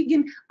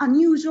intriguing,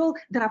 unusual.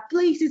 There are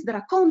places, there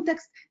are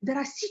contexts, there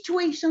are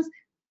situations.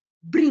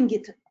 Bring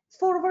it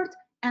forward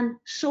and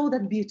show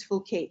that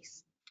beautiful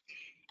case.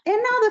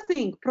 Another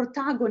thing,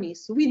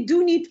 protagonists. We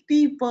do need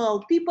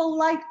people. People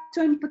like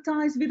to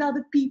empathize with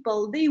other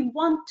people. They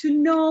want to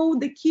know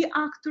the key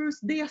actors,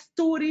 their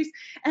stories,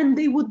 and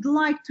they would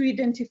like to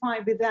identify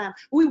with them.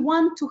 We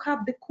want to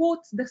have the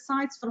quotes, the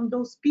cites from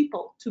those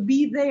people to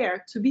be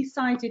there, to be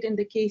cited in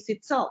the case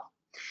itself.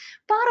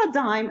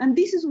 Paradigm, and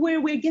this is where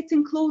we're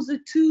getting closer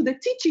to the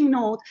teaching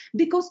note,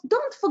 because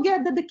don't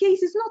forget that the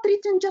case is not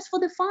written just for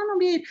the fun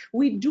of it.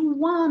 We do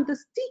want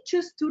as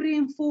teachers to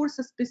reinforce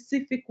a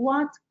specific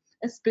what?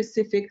 A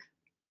specific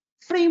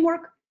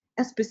framework,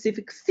 a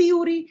specific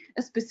theory,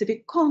 a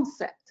specific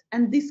concept.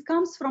 And this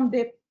comes from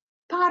the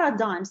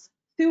paradigms,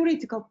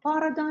 theoretical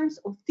paradigms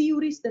or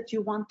theories that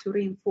you want to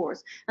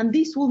reinforce. And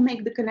this will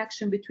make the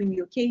connection between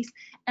your case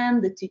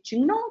and the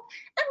teaching note.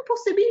 And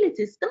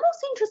possibilities. The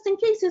most interesting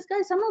cases,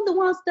 guys, are not the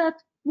ones that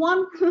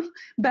one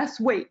best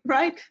way,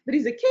 right? There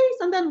is a case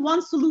and then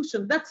one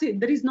solution. That's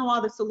it. There is no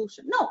other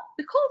solution. No,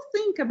 the whole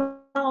thing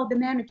about the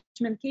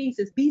management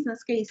cases,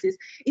 business cases,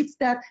 it's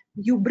that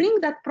you bring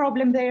that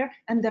problem there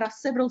and there are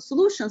several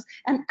solutions.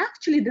 And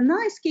actually the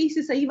nice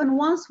cases are even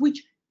ones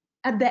which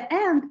at the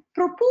end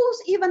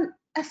propose even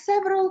a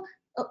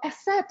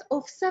set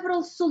of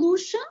several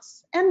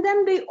solutions, and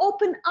then they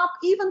open up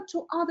even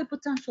to other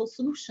potential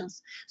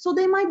solutions. So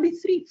there might be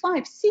 3,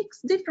 5, 6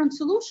 different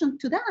solutions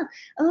to that.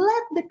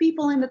 Let the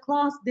people in the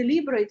class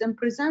deliberate and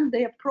present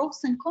their pros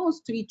and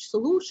cons to each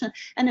solution,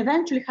 and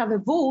eventually have a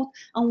vote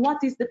on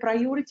what is the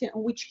priority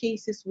and which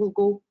cases will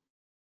go,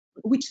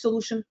 which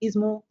solution is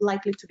more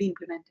likely to be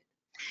implemented.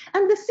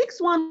 And the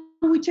 6th one,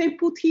 which I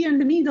put here in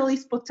the middle,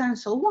 is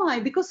potential. Why?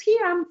 Because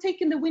here I'm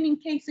taking the winning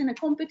case in a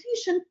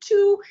competition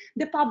to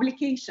the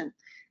publication.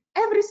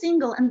 Every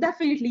single, and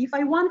definitely if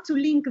I want to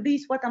link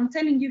this, what I'm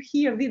telling you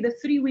here with the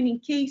 3 winning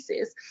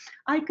cases,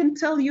 I can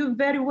tell you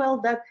very well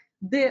that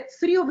the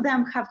 3 of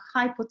them have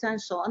high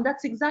potential. And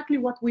that's exactly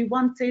what we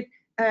wanted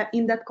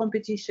in that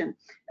competition.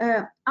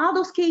 Are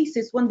those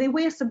cases, when they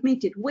were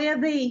submitted, were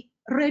they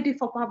ready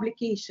for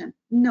publication?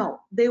 No,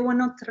 they were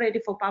not ready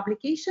for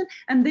publication,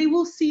 and they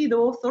will see the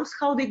authors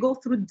how they go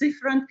through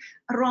different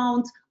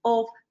rounds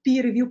of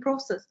peer review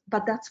process,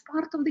 but that's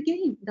part of the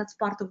game. That's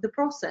part of the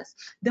process.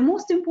 The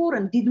most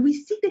important, did we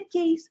see the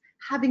case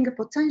having a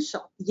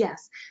potential?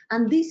 Yes.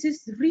 And this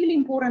is really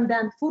important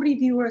then for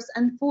reviewers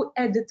and for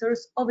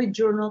editors of a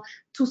journal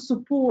to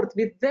support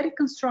with very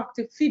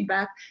constructive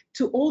feedback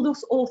to all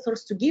those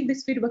authors, to give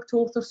this feedback to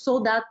authors so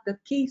that the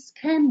case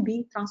can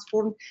be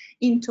transformed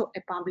into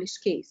a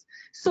published case.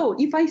 So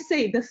if I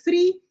say the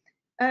three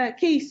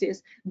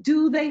cases,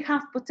 do they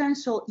have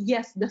potential?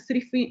 Yes, the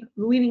three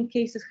winning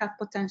cases have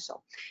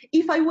potential.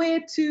 If I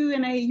were to,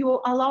 and you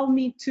allow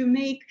me to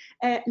make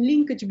a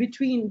linkage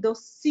between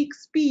those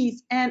 6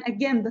 Ps and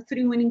again the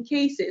 3 winning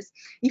cases,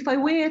 if I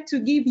were to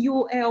give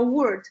you an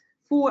award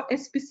for a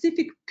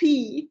specific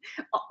P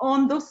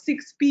on those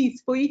 6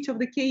 Ps for each of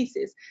the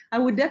cases, I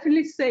would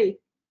definitely say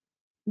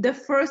the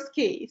first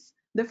case,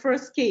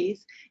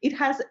 it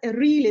has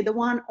really the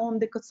one on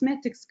the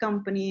cosmetics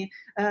company.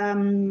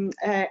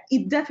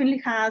 It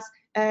definitely has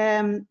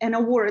an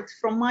award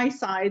from my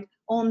side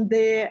on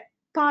the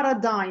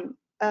paradigm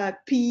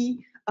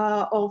P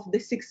of the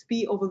 6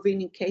 P of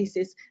winning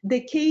cases.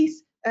 The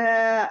case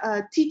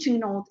teaching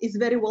note is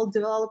very well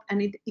developed,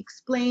 and it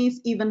explains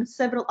even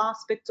several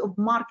aspects of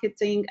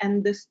marketing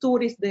and the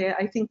stories there.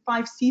 I think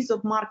 5 C's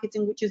of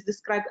marketing, which is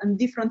described in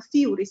different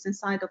theories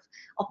inside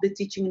of the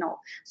teaching note.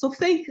 So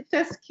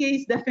first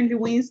case definitely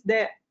wins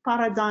the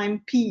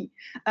paradigm P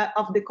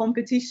of the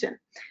competition.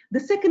 The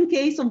second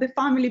case of the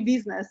family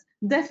business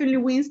definitely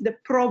wins the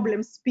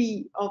problems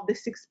P of the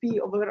 6 P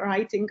of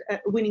writing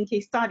winning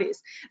case studies,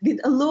 with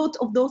a lot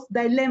of those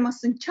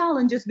dilemmas and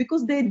challenges,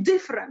 because they're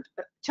different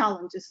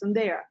challenges, and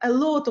there are a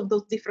lot of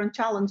those different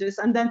challenges,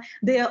 and then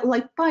they are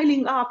like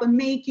piling up and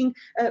making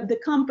the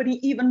company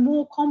even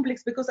more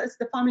complex, because as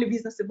the family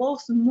business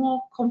evolves,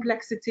 more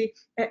complexity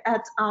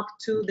adds up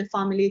to the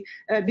family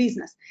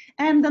business.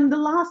 And then the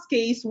last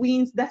case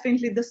wins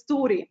definitely the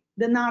story,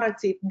 the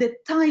narrative, the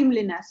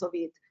timeliness of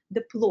it,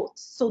 the plot,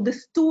 so the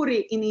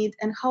story in it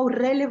and how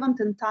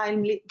relevant and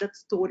timely that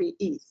story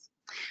is,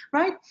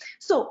 right?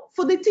 So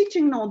for the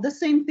teaching note, the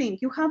same thing.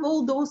 You have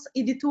all those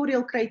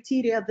editorial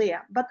criteria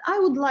there, but I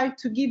would like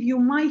to give you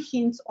my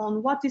hints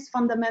on what is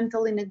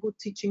fundamental in a good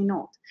teaching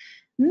note.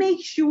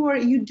 Make sure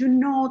you do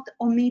not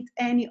omit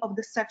any of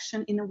the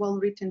section in a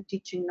well-written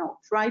teaching note,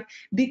 right?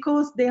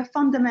 Because they are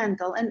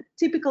fundamental, and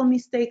typical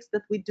mistakes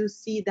that we do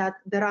see that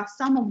there are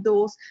some of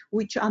those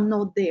which are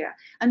not there.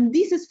 And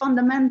this is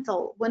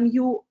fundamental when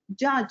you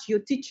judge your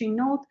teaching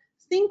note.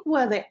 Think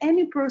whether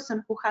any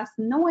person who has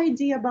no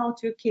idea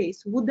about your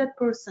case, would that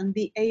person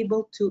be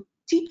able to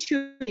teach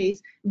your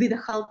case with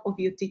the help of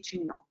your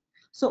teaching note?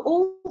 So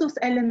all those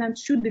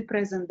elements should be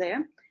present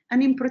there.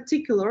 And in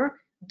particular,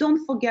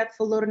 don't forget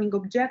for learning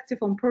objective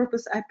on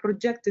purpose, I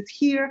projected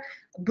here.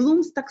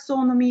 Bloom's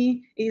taxonomy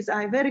is,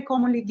 I very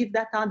commonly give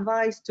that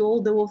advice to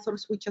all the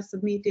authors which are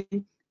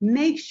submitting.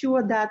 Make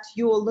sure that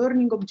your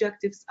learning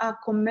objectives are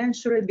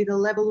commensurate with the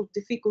level of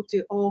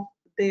difficulty of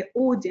the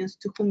audience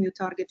to whom you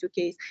target your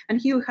case. And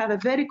here you have a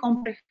very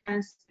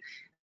comprehensive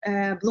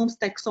Bloom's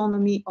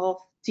taxonomy of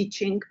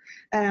teaching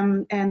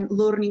and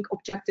learning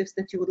objectives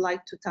that you would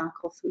like to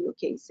tackle through your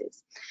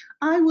cases.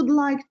 I would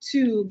like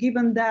to,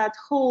 given that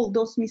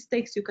those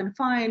mistakes you can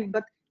find,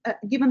 but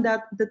given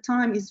that the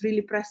time is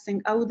really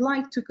pressing, I would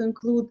like to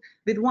conclude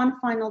with one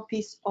final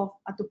piece of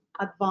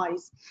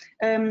advice.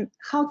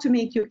 How to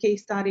make your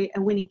case study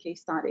a winning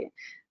case study.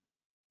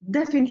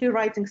 Definitely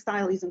writing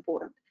style is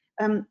important.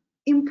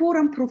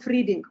 Important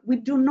proofreading. We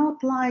do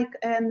not like,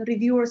 and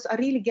reviewers are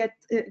really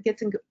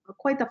getting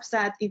quite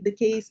upset if the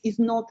case is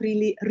not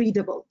really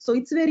readable. So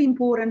it's very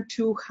important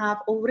to have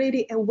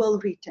already a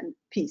well-written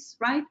piece,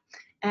 right?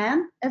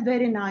 And a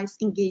very nice,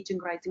 engaging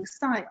writing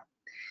style.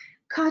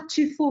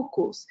 Catchy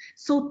focus.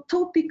 So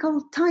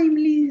topical,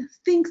 timely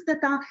things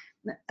that are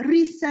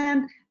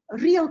recent,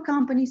 real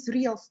companies,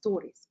 real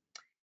stories.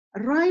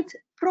 Write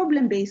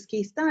problem-based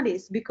case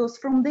studies, because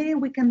from there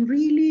we can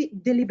really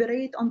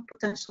deliberate on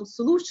potential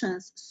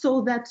solutions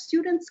so that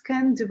students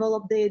can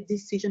develop their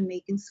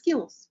decision-making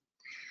skills.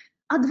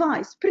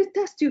 Advice,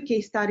 pre-test your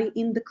case study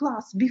in the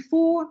class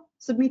before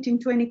submitting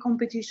to any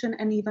competition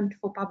and even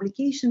for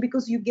publication,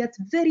 because you get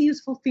very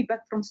useful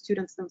feedback from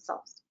students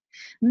themselves.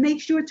 Make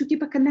sure to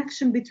keep a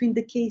connection between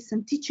the case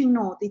and teaching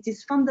note. It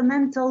is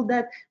fundamental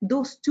that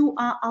those two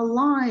are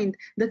aligned,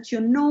 that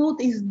your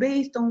note is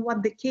based on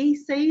what the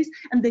case says,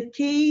 and the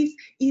case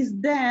is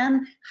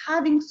then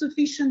having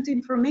sufficient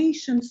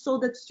information so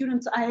that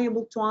students are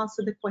able to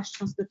answer the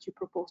questions that you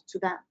propose to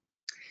them.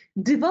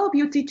 Develop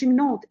your teaching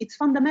note. It's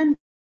fundamental,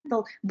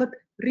 but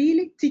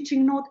really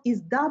teaching note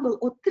is double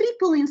or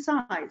triple in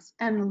size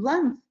and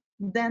length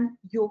than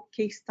your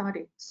case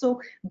study.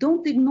 So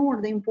don't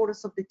ignore the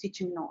importance of the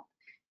teaching note.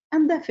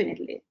 And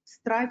definitely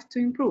strive to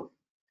improve.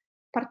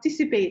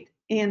 Participate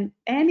in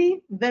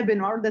any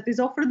webinar that is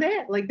offered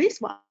there, like this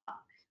one.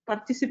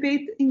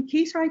 Participate in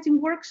case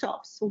writing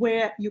workshops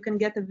where you can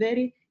get a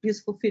very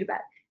useful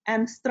feedback,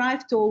 and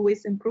strive to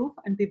always improve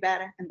and be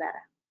better and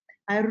better.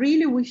 I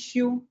really wish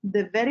you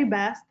the very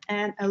best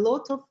and a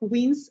lot of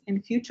wins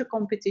in future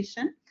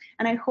competition.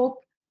 And I hope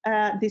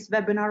this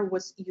webinar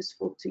was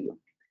useful to you.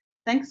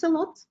 Thanks a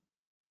lot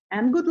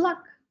and good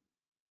luck.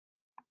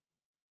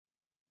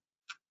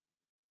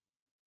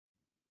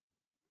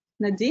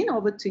 Nadine,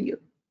 over to you.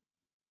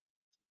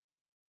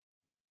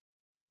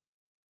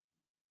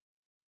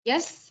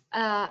 Yes,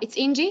 it's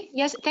Angie.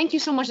 Yes, thank you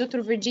so much,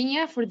 Dr.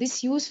 Virginia, for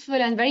this useful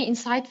and very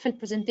insightful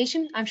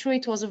presentation. I'm sure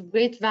it was of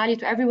great value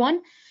to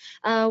everyone.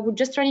 We're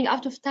just running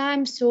out of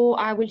time, so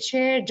I will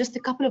share just a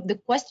couple of the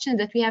questions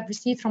that we have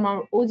received from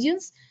our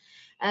audience.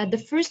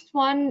 The first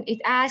one, it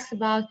asks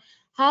about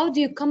how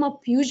do you come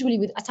up usually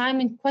with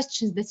assignment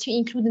questions that you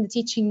include in the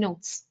teaching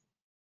notes?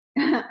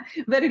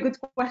 Very good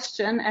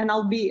question, and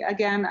I'll be,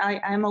 again,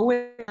 I'm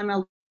aware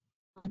I'm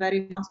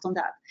very fast on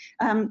that.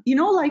 You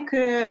know, like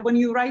when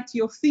you write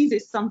your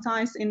thesis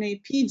sometimes in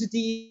a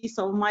PhD,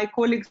 so my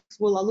colleagues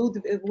will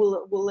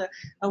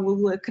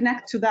will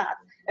connect to that.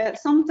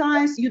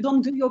 Sometimes you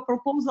don't do your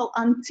proposal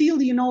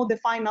until you know the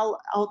final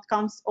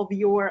outcomes of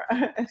your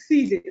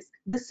thesis.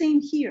 The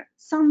same here.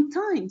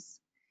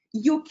 Sometimes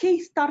your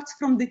case starts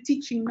from the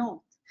teaching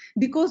note,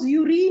 because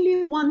you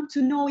really want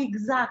to know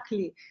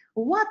exactly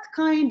what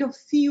kind of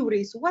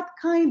theories, what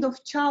kind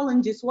of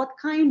challenges, what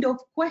kind of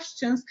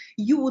questions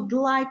you would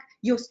like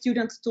your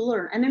students to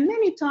learn. And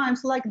many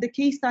times, like the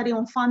case study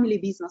on family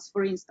business,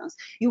 for instance,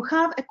 you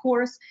have a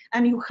course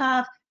and you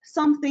have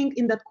something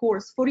in that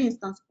course, for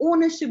instance,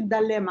 ownership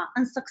dilemma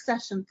and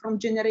succession from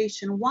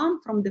generation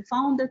 1, from the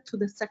founder to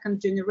the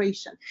 2nd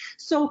generation.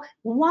 So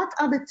what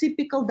are the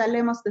typical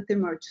dilemmas that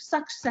emerge?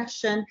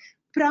 Succession,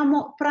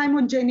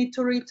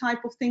 primogeniture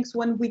type of things,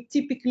 when we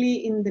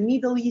typically in the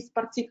Middle East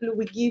particularly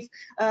we give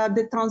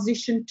the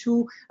transition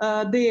to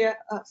the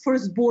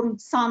firstborn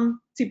son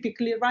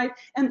typically, right?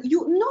 And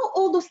you know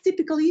all those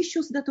typical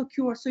issues that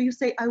occur, so you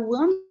say I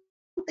want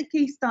a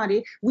case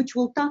study which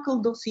will tackle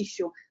those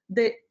issues: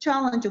 the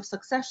challenge of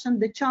succession,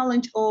 the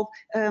challenge of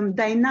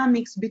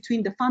dynamics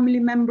between the family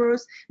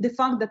members, the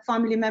fact that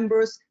family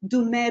members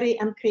do marry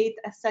and create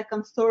a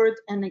 2nd, 3rd,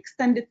 and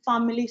extended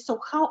family. So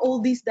how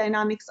all these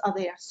dynamics are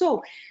there.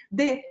 So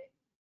the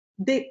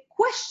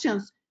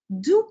questions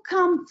do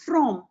come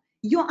from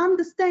your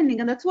understanding,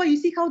 and that's why you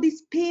see how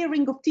this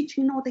pairing of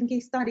teaching note and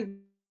case study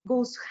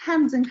goes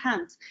hands in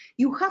hand.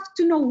 You have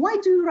to know, why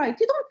do you write?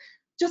 You don't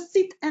just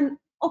sit and,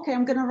 okay,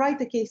 I'm going to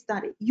write a case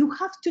study. You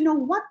have to know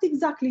what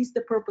exactly is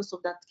the purpose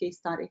of that case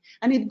study.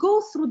 And it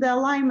goes through the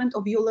alignment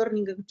of your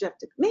learning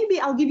objective. Maybe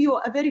I'll give you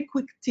a very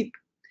quick tip.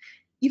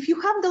 If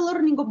you have the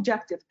learning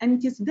objective and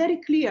it is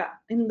very clear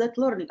in that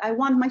learning, I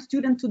want my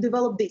student to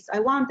develop this, I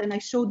want, and I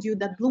showed you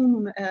that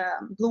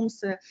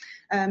Bloom's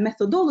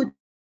methodology.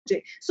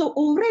 So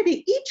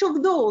already each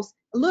of those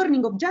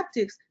learning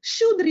objectives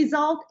should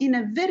result in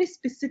a very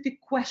specific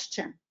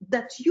question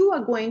that you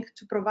are going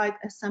to provide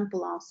a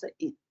sample answer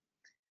in.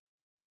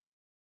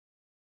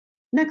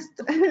 Next,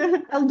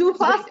 I'll do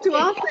fast to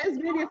answer as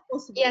many as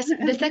possible. Yes,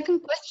 the second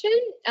question,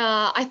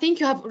 I think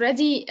you have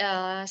already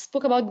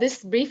spoke about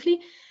this briefly.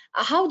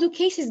 How do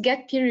cases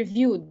get peer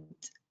reviewed?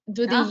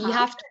 Do they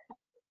have to?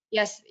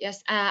 Yes,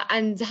 yes.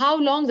 And how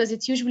long does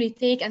it usually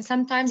take? And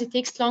sometimes it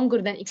takes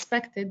longer than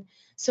expected.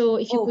 So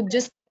if you could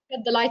just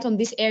shed the light on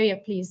this area,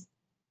 please.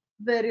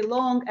 Very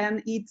long,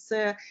 and it's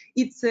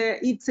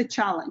a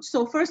challenge.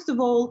 So first of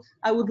all,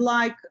 I would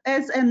like,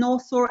 as an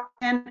author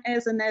and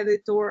as an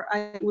editor,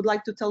 I would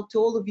like to tell to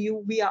all of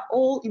you, we are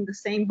all in the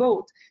same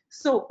boat.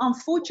 So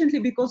unfortunately,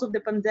 because of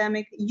the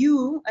pandemic,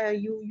 you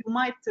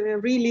might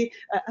really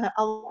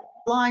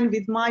align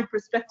with my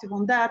perspective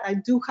on that. I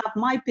do have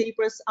my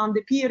papers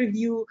under peer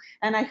review,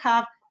 and I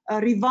have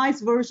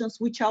revised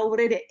versions which are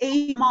already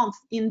 8 months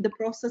in the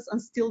process,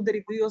 and still the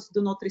reviewers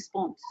do not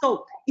respond.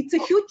 So it's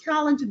a huge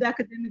challenge in the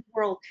academic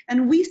world,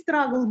 and we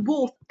struggle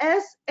both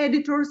as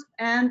editors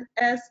and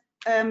as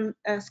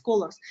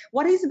scholars.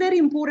 What is very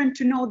important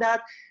to know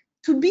that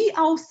to be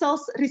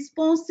ourselves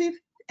responsive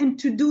and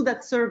to do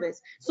that service.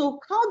 So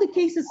how the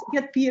cases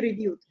get peer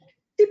reviewed?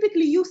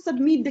 Typically you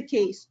submit the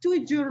case to a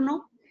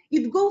journal.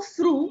 It goes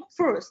through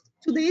first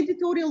to the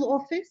editorial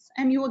office,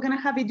 and you are going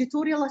to have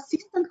editorial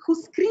assistant who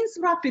screens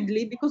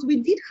rapidly, because we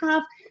did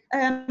have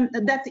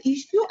that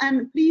issue.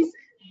 And please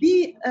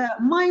be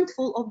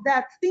mindful of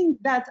that thing,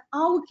 that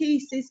our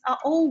cases are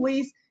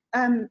always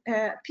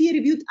peer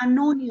reviewed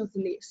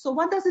anonymously. So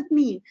what does it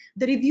mean?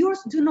 The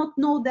reviewers do not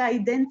know the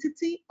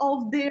identity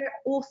of their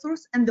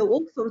authors, and the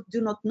authors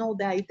do not know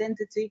the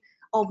identity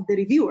of the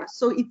reviewers.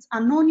 So it's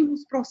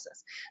anonymous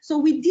process. So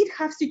we did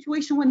have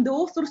situation when the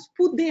authors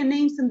put their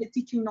names in the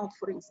teaching note,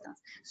 for instance.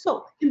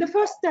 So in the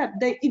first step,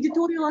 the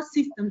editorial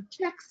assistant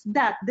checks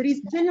that there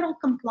is general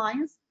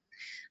compliance.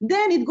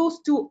 Then it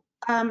goes to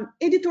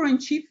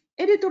editor-in-chief.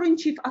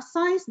 Editor-in-chief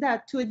assigns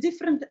that to a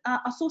different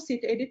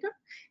associate editor,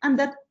 and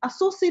that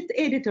associate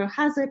editor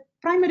has a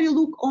primary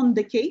look on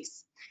the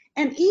case.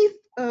 And if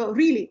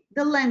really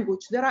the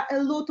language, there are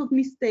a lot of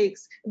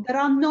mistakes, there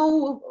are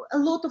a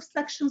lot of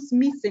sections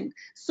missing,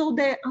 so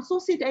the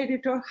associate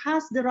editor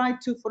has the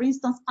right to, for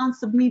instance,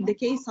 unsubmit the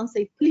case and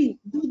say, please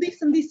do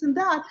this and this and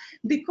that,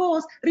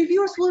 because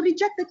reviewers will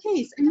reject the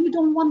case, and you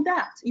don't want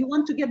that. You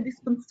want to get this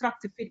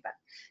constructive feedback.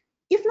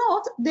 If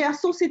not, the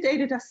associate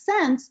editor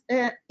sends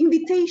an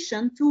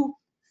invitation to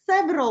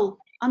several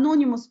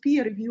anonymous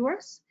peer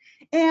reviewers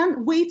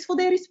and waits for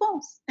their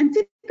response. And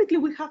typically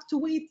we have to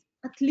wait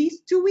at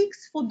least 2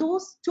 weeks for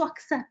those to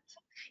accept.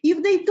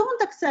 If they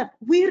don't accept,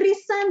 we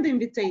resend the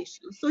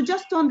invitation. So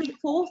just for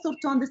author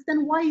to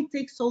understand why it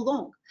takes so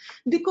long,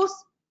 because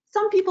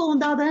some people on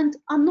the other end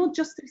are not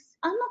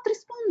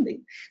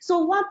responding. So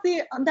what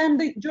then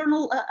the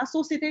journal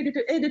associate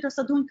editors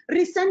are doing,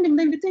 resending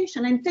the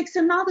invitation, and it takes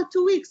another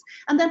 2 weeks.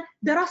 And then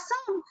there are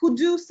some who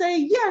do say,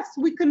 yes,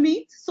 we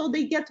commit, so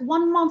they get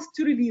 1 month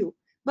to review.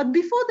 But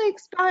before the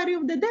expiry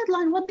of the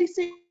deadline, what they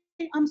say,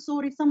 I'm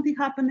sorry, something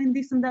happened in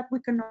this and that, we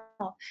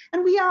cannot.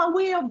 And we are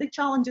aware of the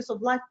challenges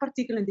of life,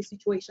 particularly in this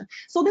situation.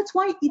 So that's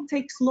why it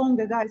takes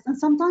longer, guys. And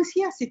sometimes,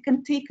 yes, it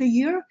can take a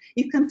year,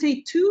 it can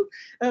take 2.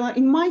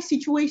 In my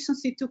situations,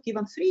 it took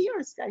even 3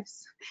 years,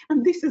 guys.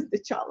 And this is the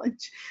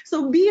challenge.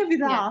 So bear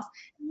with us.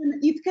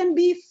 And it can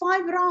be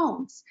 5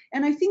 rounds.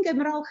 And I think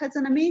Emerald has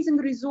an amazing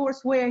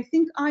resource where I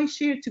think I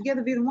shared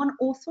together with one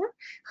author,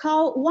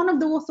 how one of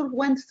the authors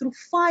went through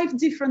 5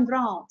 different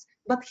rounds.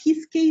 But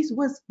his case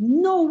was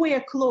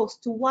nowhere close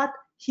to what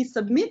he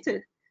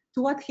submitted,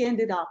 to what he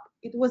ended up.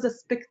 It was a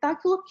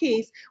spectacular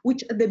case,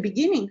 which at the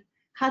beginning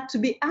had to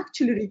be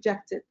actually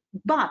rejected.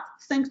 But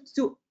thanks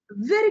to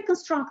very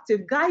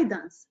constructive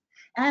guidance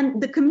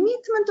and the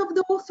commitment of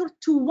the author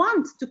to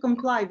want to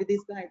comply with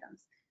this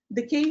guidance,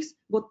 the case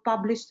got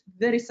published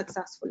very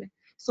successfully.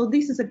 So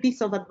this is a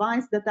piece of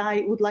advice that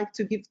I would like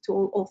to give to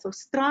all authors.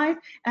 Strive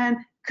and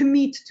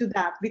commit to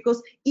that, because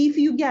if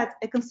you get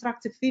a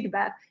constructive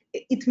feedback,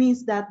 it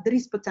means that there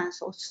is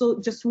potential. So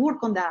just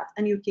work on that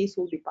and your case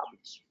will be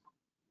published.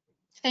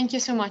 Thank you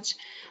so much.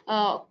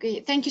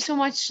 Okay. Thank you so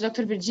much,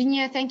 Dr.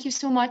 Virginia. Thank you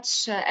so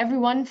much,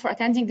 everyone, for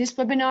attending this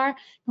webinar.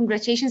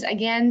 Congratulations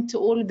again to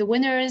all the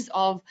winners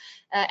of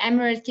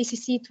Emerald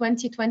KCC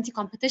 2020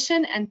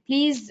 competition. And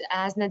please,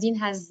 as Nadine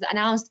has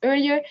announced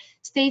earlier,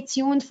 stay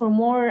tuned for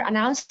more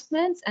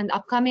announcements and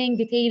upcoming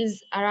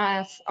details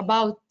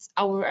about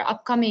our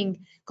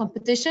upcoming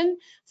competition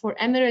for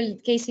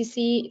Emerald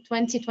KCC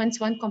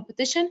 2021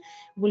 competition.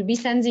 We'll be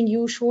sending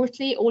you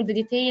shortly all the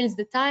details,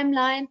 the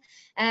timeline,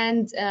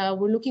 and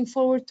we're looking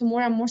forward to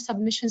more and more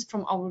submissions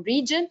from our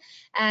region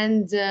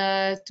and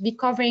to be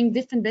covering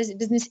different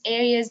business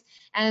areas,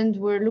 and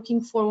we're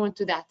looking forward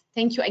to that.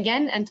 Thank you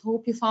again, and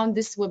hope you found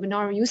this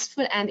webinar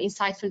useful and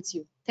insightful to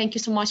you. Thank you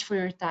so much for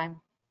your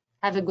time.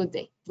 Have a good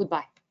day.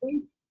 Goodbye.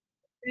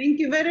 Thank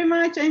you very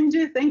much,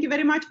 Angie. Thank you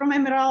very much from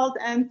Emerald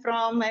and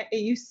from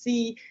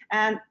AUC.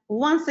 And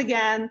once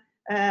again,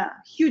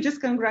 hugest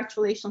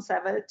congratulations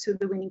ever to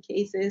the winning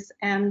cases,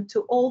 and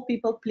to all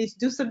people, please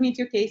do submit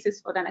your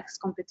cases for the next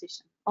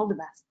competition. All the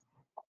best.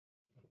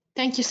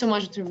 Thank you so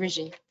much, Dr.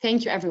 Virginia.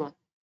 Thank you, everyone.